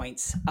different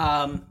points.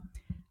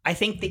 I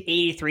think the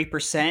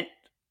 83%,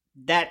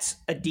 that's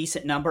a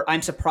decent number.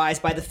 I'm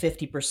surprised by the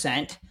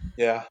 50%.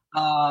 Yeah.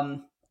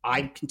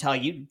 I can tell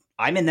you,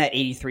 I'm in that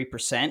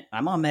 83%.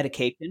 I'm on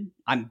medication.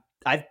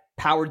 I've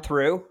powered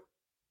through.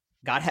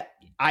 Going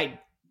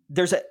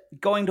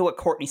to what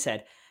Courtney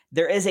said,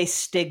 there is a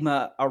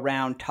stigma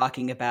around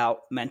talking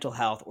about mental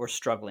health or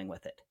struggling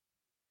with it.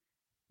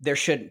 There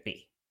shouldn't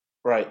be.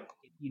 Right.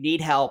 If you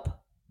need help,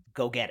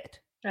 go get it.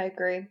 I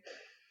agree.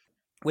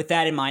 With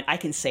that in mind, I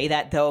can say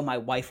that, though. My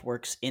wife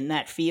works in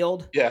that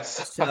field.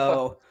 Yes.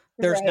 So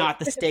there's Right. not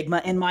the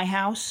stigma in my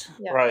house.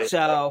 Yeah. Right.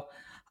 So,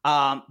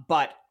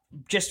 but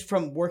just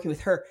from working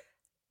with her,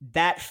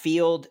 that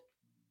field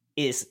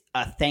is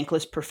a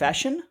thankless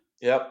profession.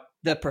 Yep.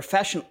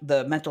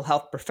 The mental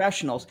health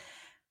professionals.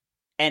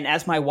 And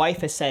as my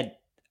wife has said,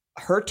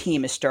 her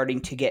team is starting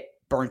to get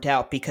burnt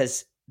out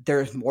because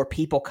there's more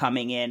people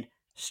coming in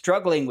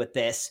struggling with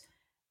this,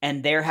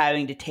 and they're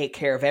having to take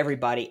care of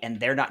everybody, and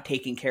they're not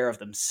taking care of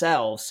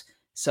themselves.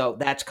 So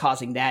that's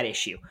causing that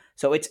issue.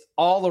 So it's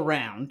all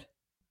around.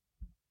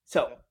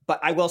 So, but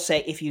I will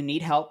say, if you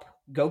need help,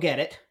 go get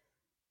it.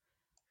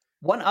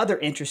 One other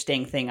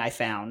interesting thing I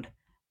found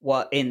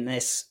in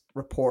this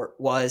report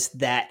was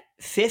that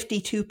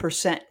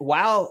 52%,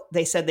 while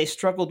they said they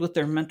struggled with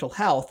their mental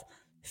health,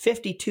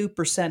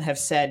 52% have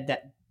said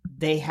that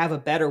they have a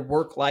better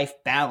work-life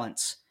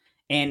balance.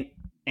 And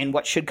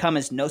what should come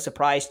as no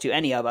surprise to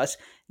any of us,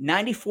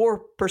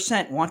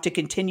 94% want to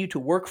continue to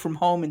work from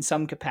home in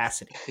some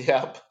capacity.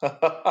 Yep.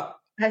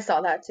 I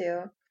saw that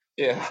too.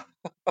 Yeah.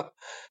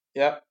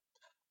 Yep.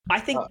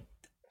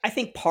 I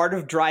think part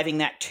of driving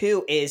that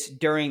too is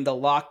during the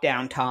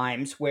lockdown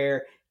times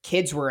where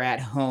kids were at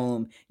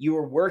home, you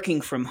were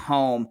working from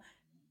home,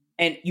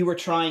 and you were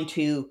trying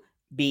to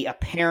be a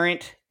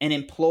parent, an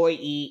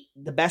employee,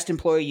 the best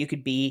employee you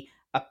could be,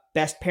 a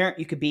best parent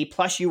you could be,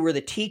 plus you were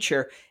the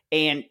teacher,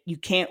 and you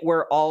can't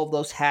wear all of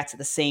those hats at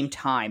the same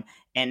time.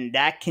 And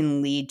that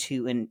can lead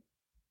to an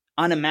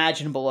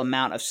unimaginable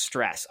amount of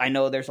stress. I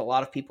know there's a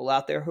lot of people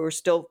out there who are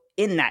still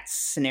in that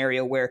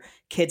scenario where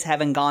kids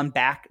haven't gone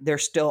back. They're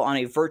still on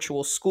a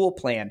virtual school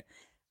plan.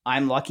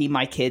 I'm lucky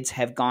my kids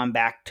have gone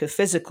back to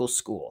physical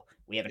school.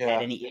 We haven't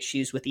had any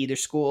issues with either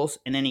schools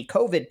and any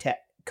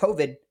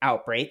COVID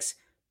outbreaks.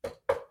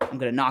 I'm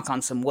going to knock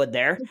on some wood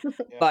there.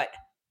 But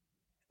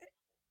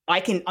I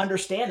can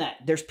understand that.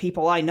 There's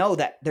people I know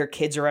that their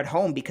kids are at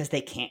home because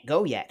they can't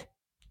go yet.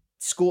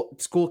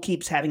 School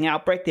keeps having an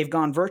outbreak. They've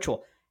gone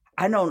virtual.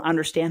 I don't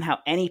understand how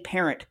any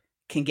parent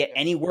can get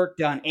any work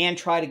done and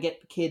try to get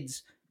the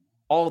kids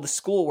all the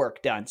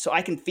schoolwork done. So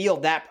I can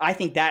feel that. I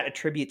think that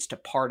attributes to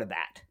part of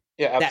that.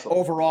 Yeah, absolutely. That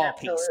overall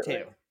piece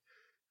too.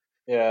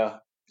 Yeah,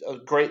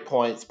 great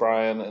points,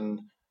 Brian. And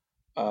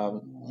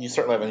you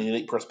certainly have a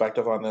unique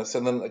perspective on this.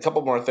 And then a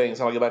couple more things,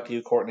 and I'll get back to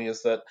you, Courtney,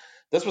 is that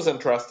this was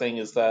interesting,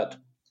 is that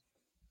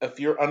if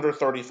you're under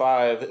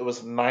 35, it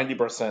was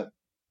 90%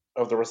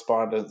 of the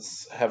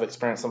respondents have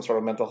experienced some sort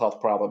of mental health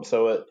problem.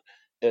 So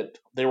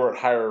they were at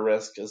higher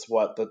risk is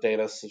what the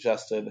data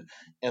suggested.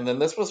 And then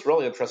this was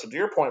really interesting. To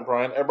your point,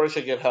 Brian, everybody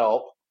should get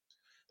help.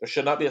 There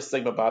should not be a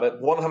stigma about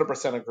it.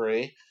 100%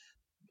 agree.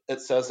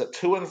 It says that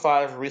 2 in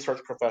 5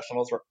 research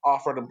professionals are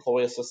offered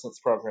employee assistance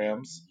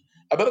programs.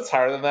 I bet it's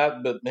higher than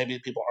that, but maybe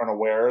people aren't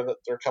aware that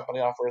their company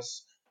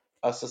offers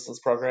assistance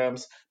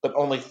programs, but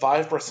only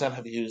 5%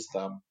 have used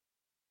them.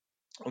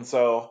 And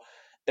so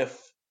if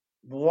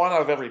 1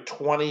 out of every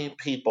 20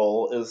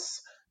 people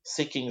is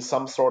seeking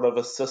some sort of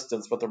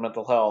assistance with their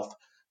mental health,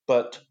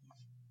 but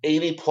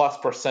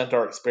 80+%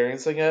 are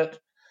experiencing it,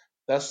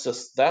 that's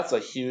a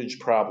huge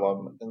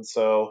problem. And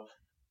so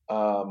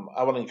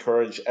I would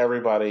encourage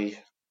everybody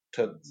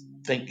to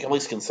think, at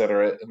least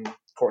consider it. And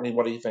Courtney,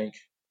 what do you think?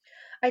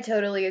 I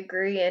totally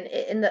agree.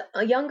 And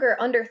a younger,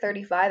 under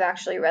 35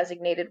 actually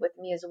resonated with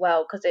me as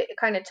well, because it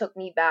kind of took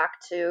me back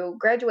to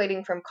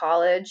graduating from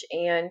college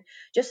and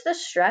just the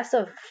stress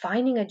of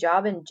finding a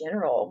job in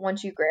general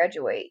once you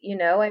graduate.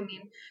 I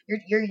mean,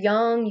 you're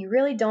young, you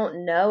really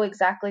don't know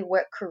exactly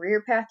what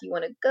career path you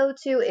want to go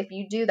to. If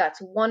you do,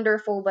 that's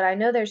wonderful. But I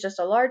know there's just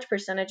a large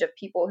percentage of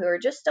people who are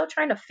just still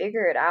trying to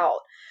figure it out.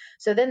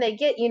 So then they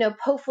get,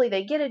 hopefully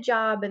they get a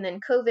job, and then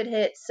COVID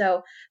hits.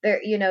 So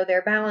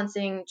they're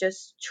balancing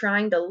just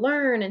trying to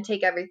learn and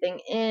take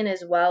everything in,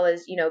 as well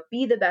as,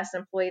 be the best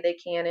employee they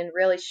can and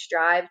really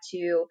strive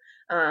to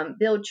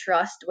build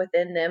trust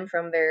within them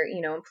from their,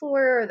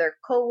 employer or their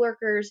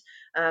coworkers.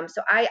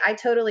 So I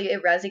totally,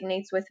 it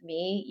resonates with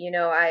me.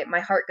 My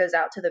heart goes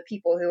out to the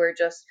people who are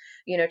just,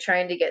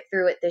 trying to get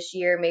through it this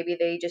year. Maybe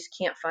they just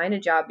can't find a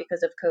job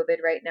because of COVID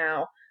right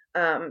now.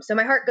 So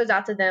my heart goes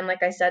out to them.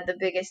 Like I said, the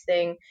biggest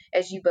thing,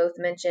 as you both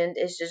mentioned,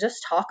 is to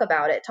just talk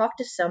about it. Talk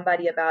to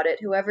somebody about it,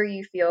 whoever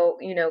you feel,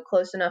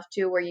 close enough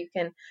to where you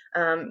can,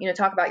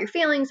 talk about your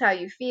feelings, how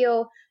you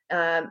feel,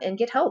 and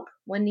get help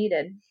when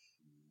needed.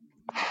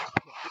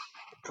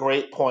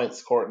 Great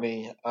points,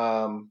 Courtney.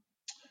 On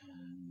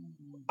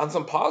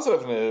some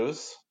positive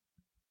news,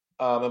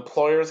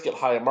 employers get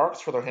higher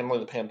marks for their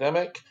handling of the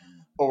pandemic.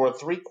 Over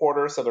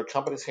 3/4 said their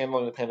company's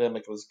handling of the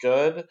pandemic was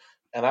good,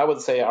 and I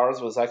would say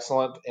ours was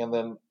excellent. And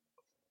then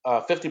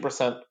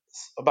 50%,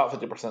 about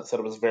 50% said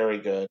it was very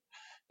good.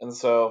 And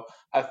so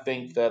I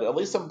think that at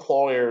least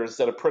employers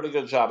did a pretty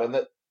good job, and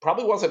that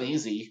probably wasn't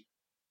easy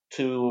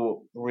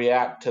to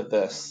react to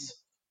this.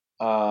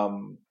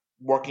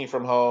 Working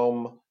from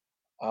home,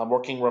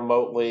 working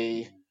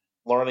remotely,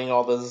 learning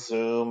all the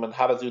Zoom and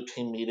how to do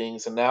team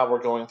meetings. And now we're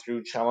going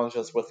through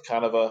challenges with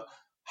kind of a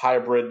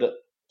hybrid,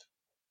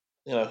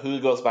 who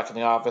goes back in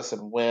the office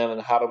and when,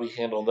 and how do we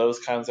handle those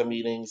kinds of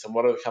meetings, and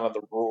what are kind of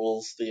the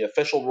rules, the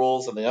official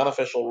rules and the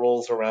unofficial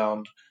rules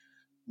around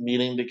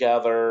meeting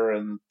together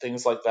and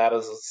things like that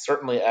is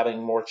certainly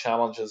adding more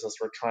challenges as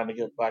we're trying to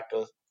get back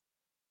to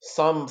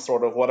some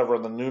sort of whatever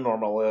the new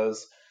normal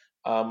is.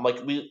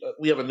 Like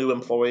we have a new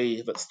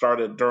employee that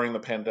started during the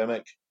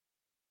pandemic,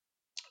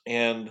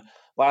 and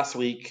last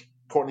week,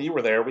 Courtney, you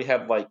were there. We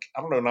had 9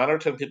 or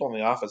 10 people in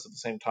the office at the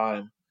same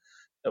time,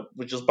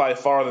 which is by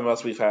far the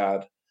most we've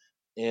had.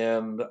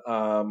 And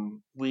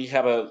we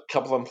had a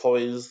couple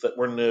employees that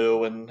were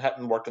new and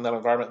hadn't worked in that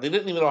environment. They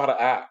didn't even know how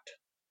to act.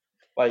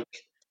 Like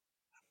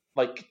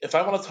if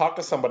I want to talk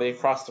to somebody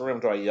across the room,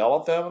 do I yell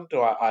at them? Do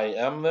I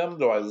IM them?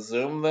 Do I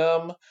Zoom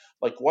them?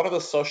 Like, what are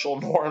the social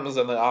norms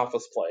in the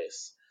office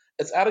place?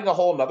 It's adding a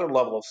whole another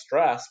level of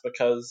stress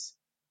because,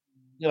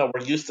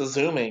 we're used to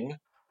Zooming,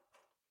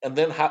 and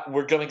then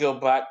we're going to go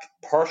back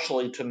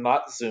partially to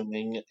not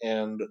Zooming.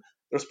 And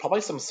there's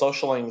probably some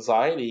social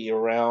anxiety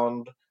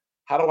around,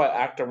 how do I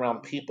act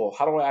around people?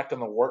 How do I act in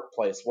the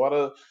workplace? What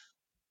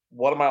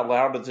am I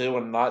allowed to do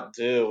and not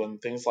do,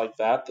 and things like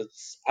that.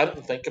 I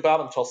didn't think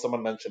about until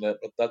someone mentioned it,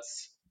 but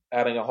that's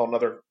adding a whole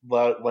nother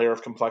layer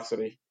of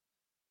complexity.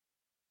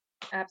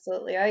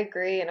 Absolutely, I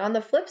agree. And on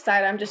the flip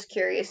side, I'm just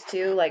curious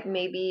too, like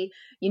maybe,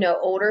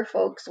 older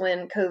folks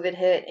when COVID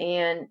hit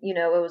and,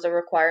 it was a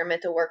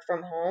requirement to work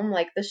from home,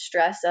 like the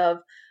stress of,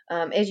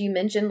 as you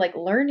mentioned, like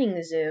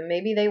learning Zoom.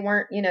 Maybe they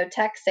weren't,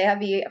 tech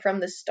savvy from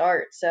the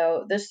start.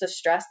 So this the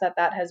stress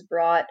that has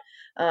brought,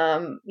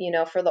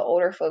 for the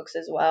older folks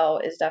as well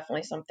is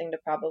definitely something to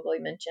probably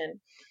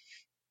mention.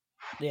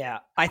 Yeah,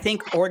 I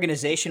think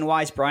organization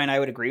wise, Brian, I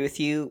would agree with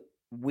you.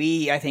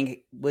 I think,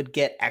 would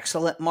get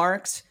excellent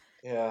marks.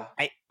 Yeah.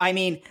 I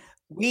mean,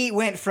 we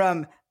went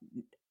from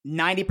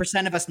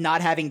 90% of us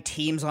not having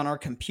Teams on our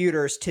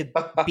computers to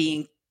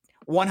being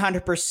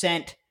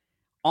 100%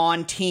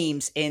 on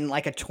Teams in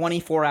like a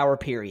 24-hour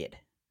period.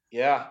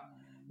 Yeah.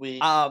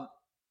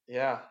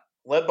 Yeah.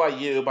 Led by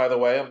you, by the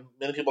way.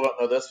 Many people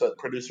don't know this, but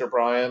producer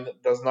Brian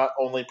does not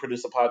only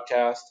produce a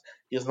podcast,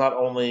 he is not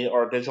only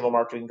our digital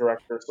marketing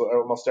director, so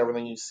almost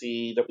everything you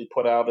see that we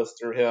put out is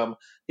through him.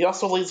 He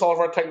also leads all of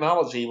our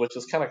technology, which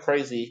is kind of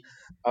crazy.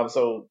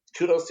 So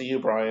kudos to you,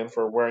 Brian,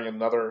 for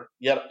wearing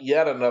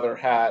yet another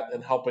hat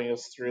and helping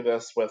us through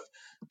this with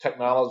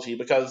technology,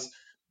 because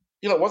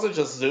it wasn't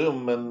just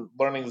Zoom and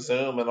learning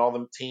Zoom and all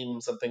the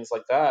teams and things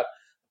like that.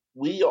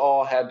 We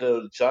all had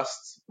to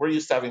adjust. We're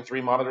used to having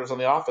 3 monitors in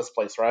the office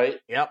place, right?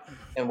 Yep.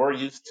 And we're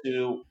used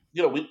to,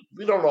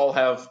 we don't all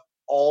have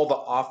all the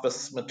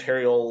office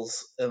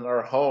materials in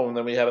our home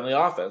that we had in the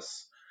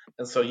office.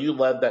 And so you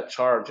led that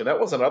charge. And that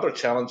was another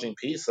challenging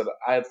piece that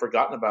I had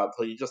forgotten about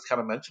until you just kind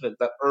of mentioned it.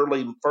 That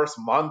early first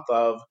month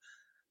of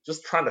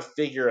just trying to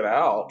figure it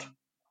out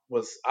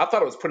I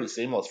thought it was pretty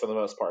seamless for the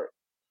most part.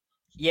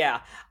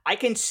 Yeah, I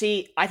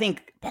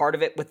think part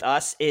of it with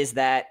us is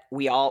that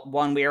we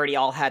already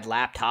all had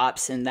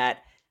laptops, and that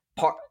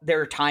there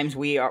are times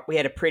we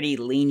had a pretty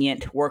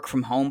lenient work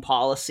from home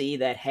policy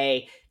that,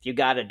 hey, if you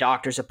got a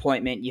doctor's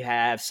appointment, you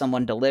have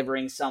someone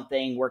delivering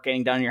something, work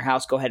getting done in your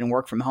house, go ahead and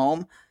work from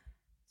home.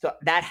 So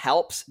that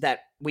helps that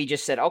we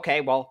just said,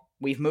 okay, well,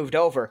 we've moved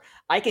over.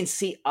 I can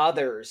see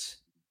others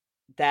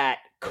that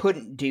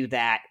couldn't do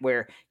that,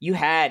 where you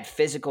had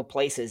physical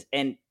places.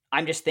 And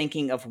I'm just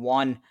thinking of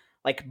one,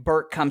 like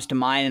Bert comes to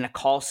mind in a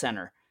call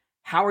center.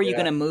 How are you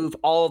going to move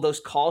all of those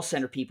call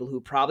center people who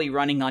are probably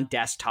running on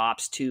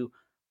desktops to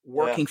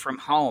working from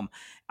home?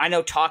 I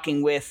know,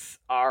 talking with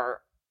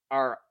our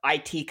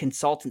IT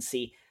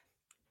consultancy,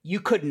 you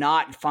could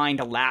not find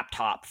a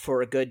laptop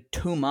for a good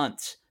 2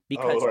 months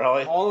because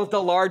all of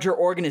the larger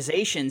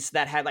organizations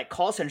that had like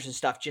call centers and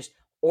stuff just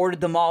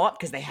ordered them all up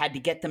because they had to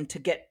get them to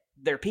get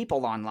their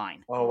people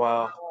online. Oh,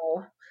 wow.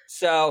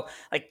 So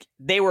like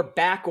they were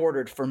back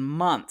ordered for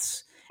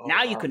months.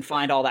 Now you can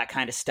find all that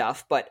kind of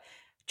stuff, but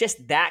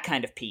just that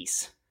kind of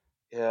piece.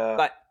 Yeah.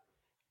 But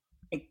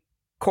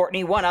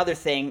Courtney, one other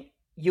thing,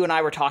 you and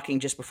I were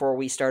talking just before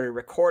we started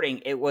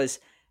recording, it was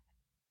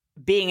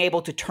being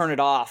able to turn it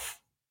off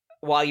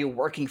while you're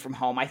working from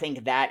home. I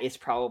think that is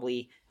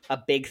probably a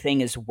big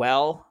thing as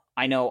well.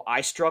 I know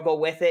I struggle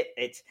with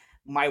it.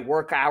 My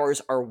work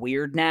hours are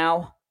weird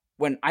now.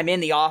 When I'm in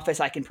the office,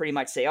 I can pretty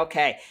much say,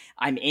 okay,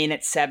 I'm in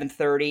at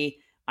 7:30,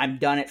 I'm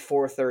done at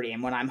 4:30,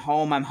 and when I'm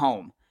home, I'm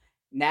home.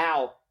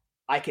 Now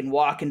I can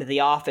walk into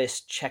the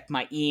office, check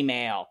my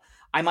email.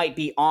 I might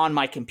be on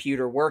my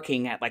computer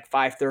working at like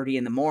 5:30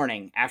 in the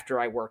morning after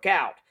I work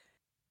out.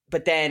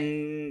 But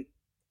then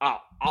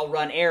I'll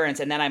run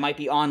errands, and then I might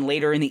be on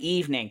later in the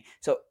evening.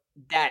 So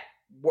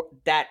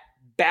that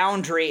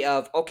boundary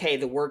of, okay,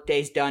 the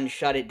workday's done,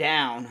 shut it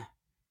down,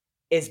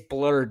 is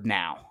blurred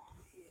now.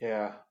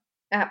 Yeah.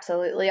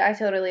 Absolutely. I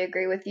totally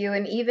agree with you.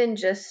 And even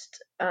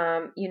just,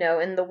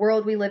 in the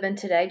world we live in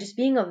today, just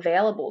being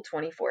available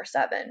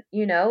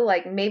 24/7,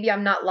 like maybe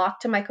I'm not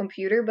locked to my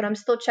computer, but I'm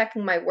still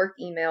checking my work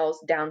emails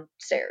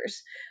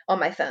downstairs on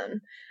my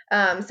phone.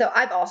 So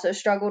I've also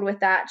struggled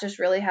with that, just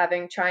really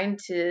trying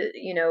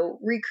to,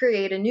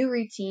 recreate a new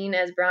routine.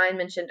 As Brian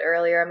mentioned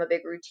earlier, I'm a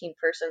big routine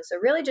person. So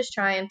really just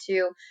trying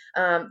to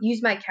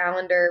use my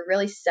calendar,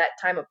 really set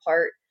time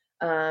apart,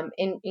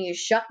 and you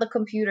shut the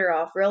computer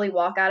off, really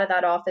walk out of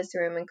that office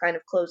room and kind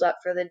of close up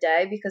for the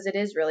day, because it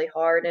is really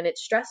hard and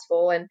it's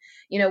stressful. And,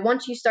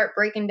 once you start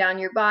breaking down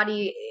your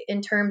body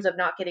in terms of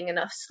not getting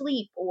enough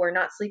sleep or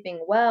not sleeping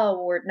well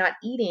or not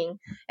eating,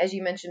 as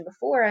you mentioned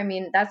before, I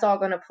mean, that's all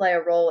going to play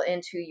a role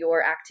into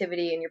your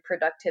activity and your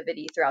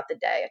productivity throughout the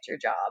day at your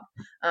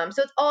job.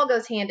 So it all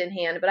goes hand in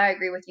hand, but I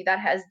agree with you. That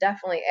has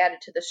definitely added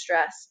to the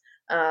stress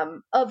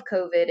of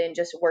COVID, and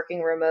just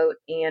working remote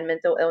and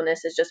mental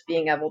illness, is just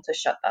being able to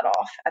shut that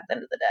off at the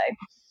end of the day.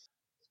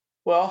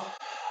 Well,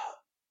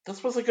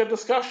 this was a good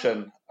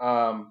discussion.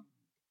 I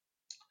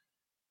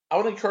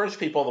would encourage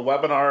people. The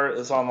webinar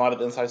is online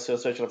at Inside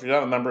Association. If you're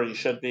not a member, you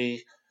should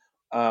be.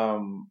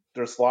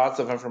 There's lots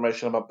of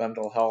information about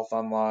mental health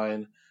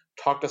online.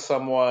 Talk to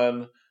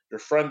someone, your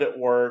friend at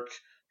work,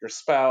 your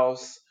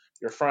spouse,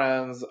 your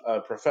friends,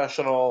 a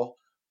professional.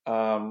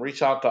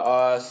 Reach out to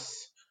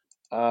us.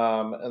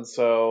 And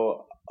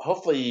so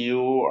hopefully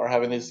you are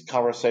having these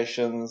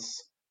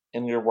conversations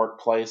in your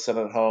workplace and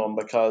at home,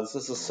 because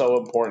this is so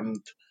important.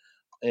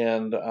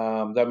 And did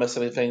I miss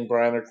anything,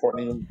 Brian or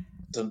Courtney,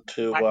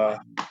 to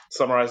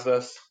summarize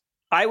this?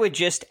 I would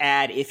just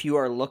add, if you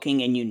are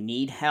looking and you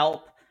need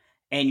help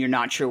and you're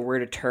not sure where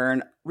to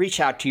turn, reach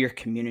out to your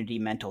community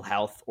mental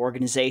health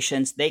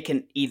organizations. They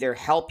can either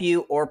help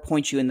you or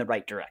point you in the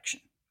right direction.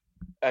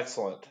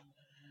 Excellent.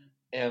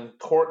 And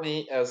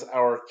Courtney, as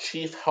our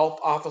Chief Health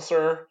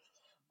Officer,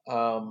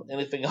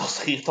 anything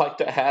else you'd like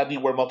to add? You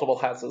wear multiple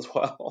hats as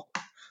well.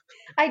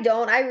 I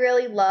don't. I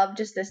really love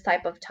just this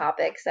type of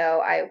topic.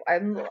 So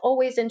I'm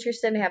always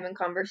interested in having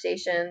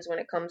conversations when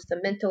it comes to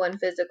mental and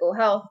physical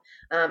health.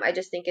 I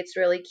just think it's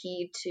really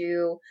key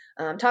to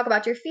talk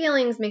about your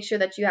feelings, make sure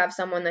that you have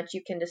someone that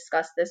you can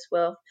discuss this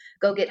with,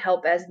 go get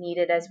help as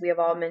needed, as we have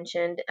all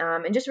mentioned,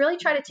 and just really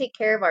try to take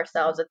care of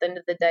ourselves. At the end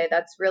of the day,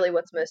 that's really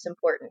what's most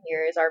important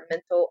here is our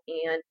mental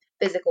and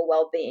physical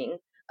well-being.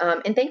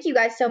 And thank you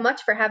guys so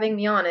much for having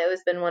me on. It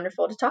has been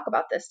wonderful to talk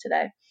about this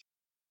today.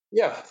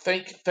 Yeah,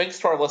 thanks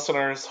to our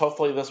listeners.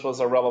 Hopefully this was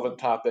a relevant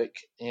topic,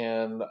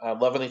 and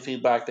love any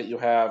feedback that you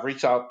have.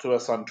 Reach out to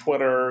us on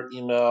Twitter,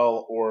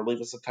 email, or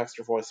leave us a text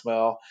or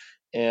voicemail.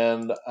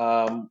 And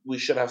we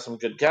should have some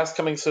good guests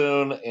coming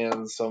soon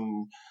and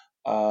some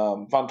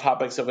fun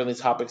topics. If any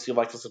topics you'd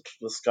like us to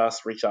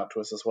discuss, reach out to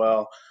us as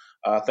well.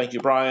 Thank you,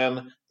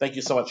 Brian. Thank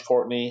you so much,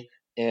 Courtney.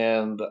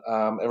 And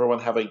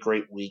everyone have a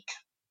great week.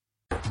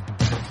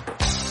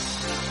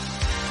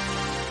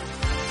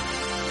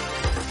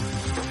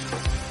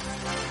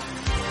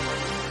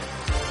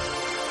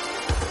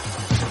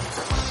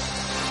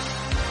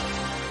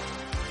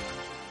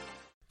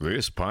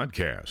 This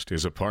podcast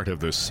is a part of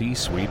the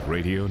C-Suite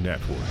Radio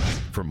Network.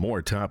 For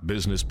more top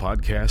business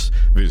podcasts,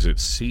 visit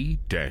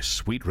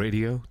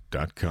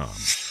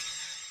c-suiteradio.com.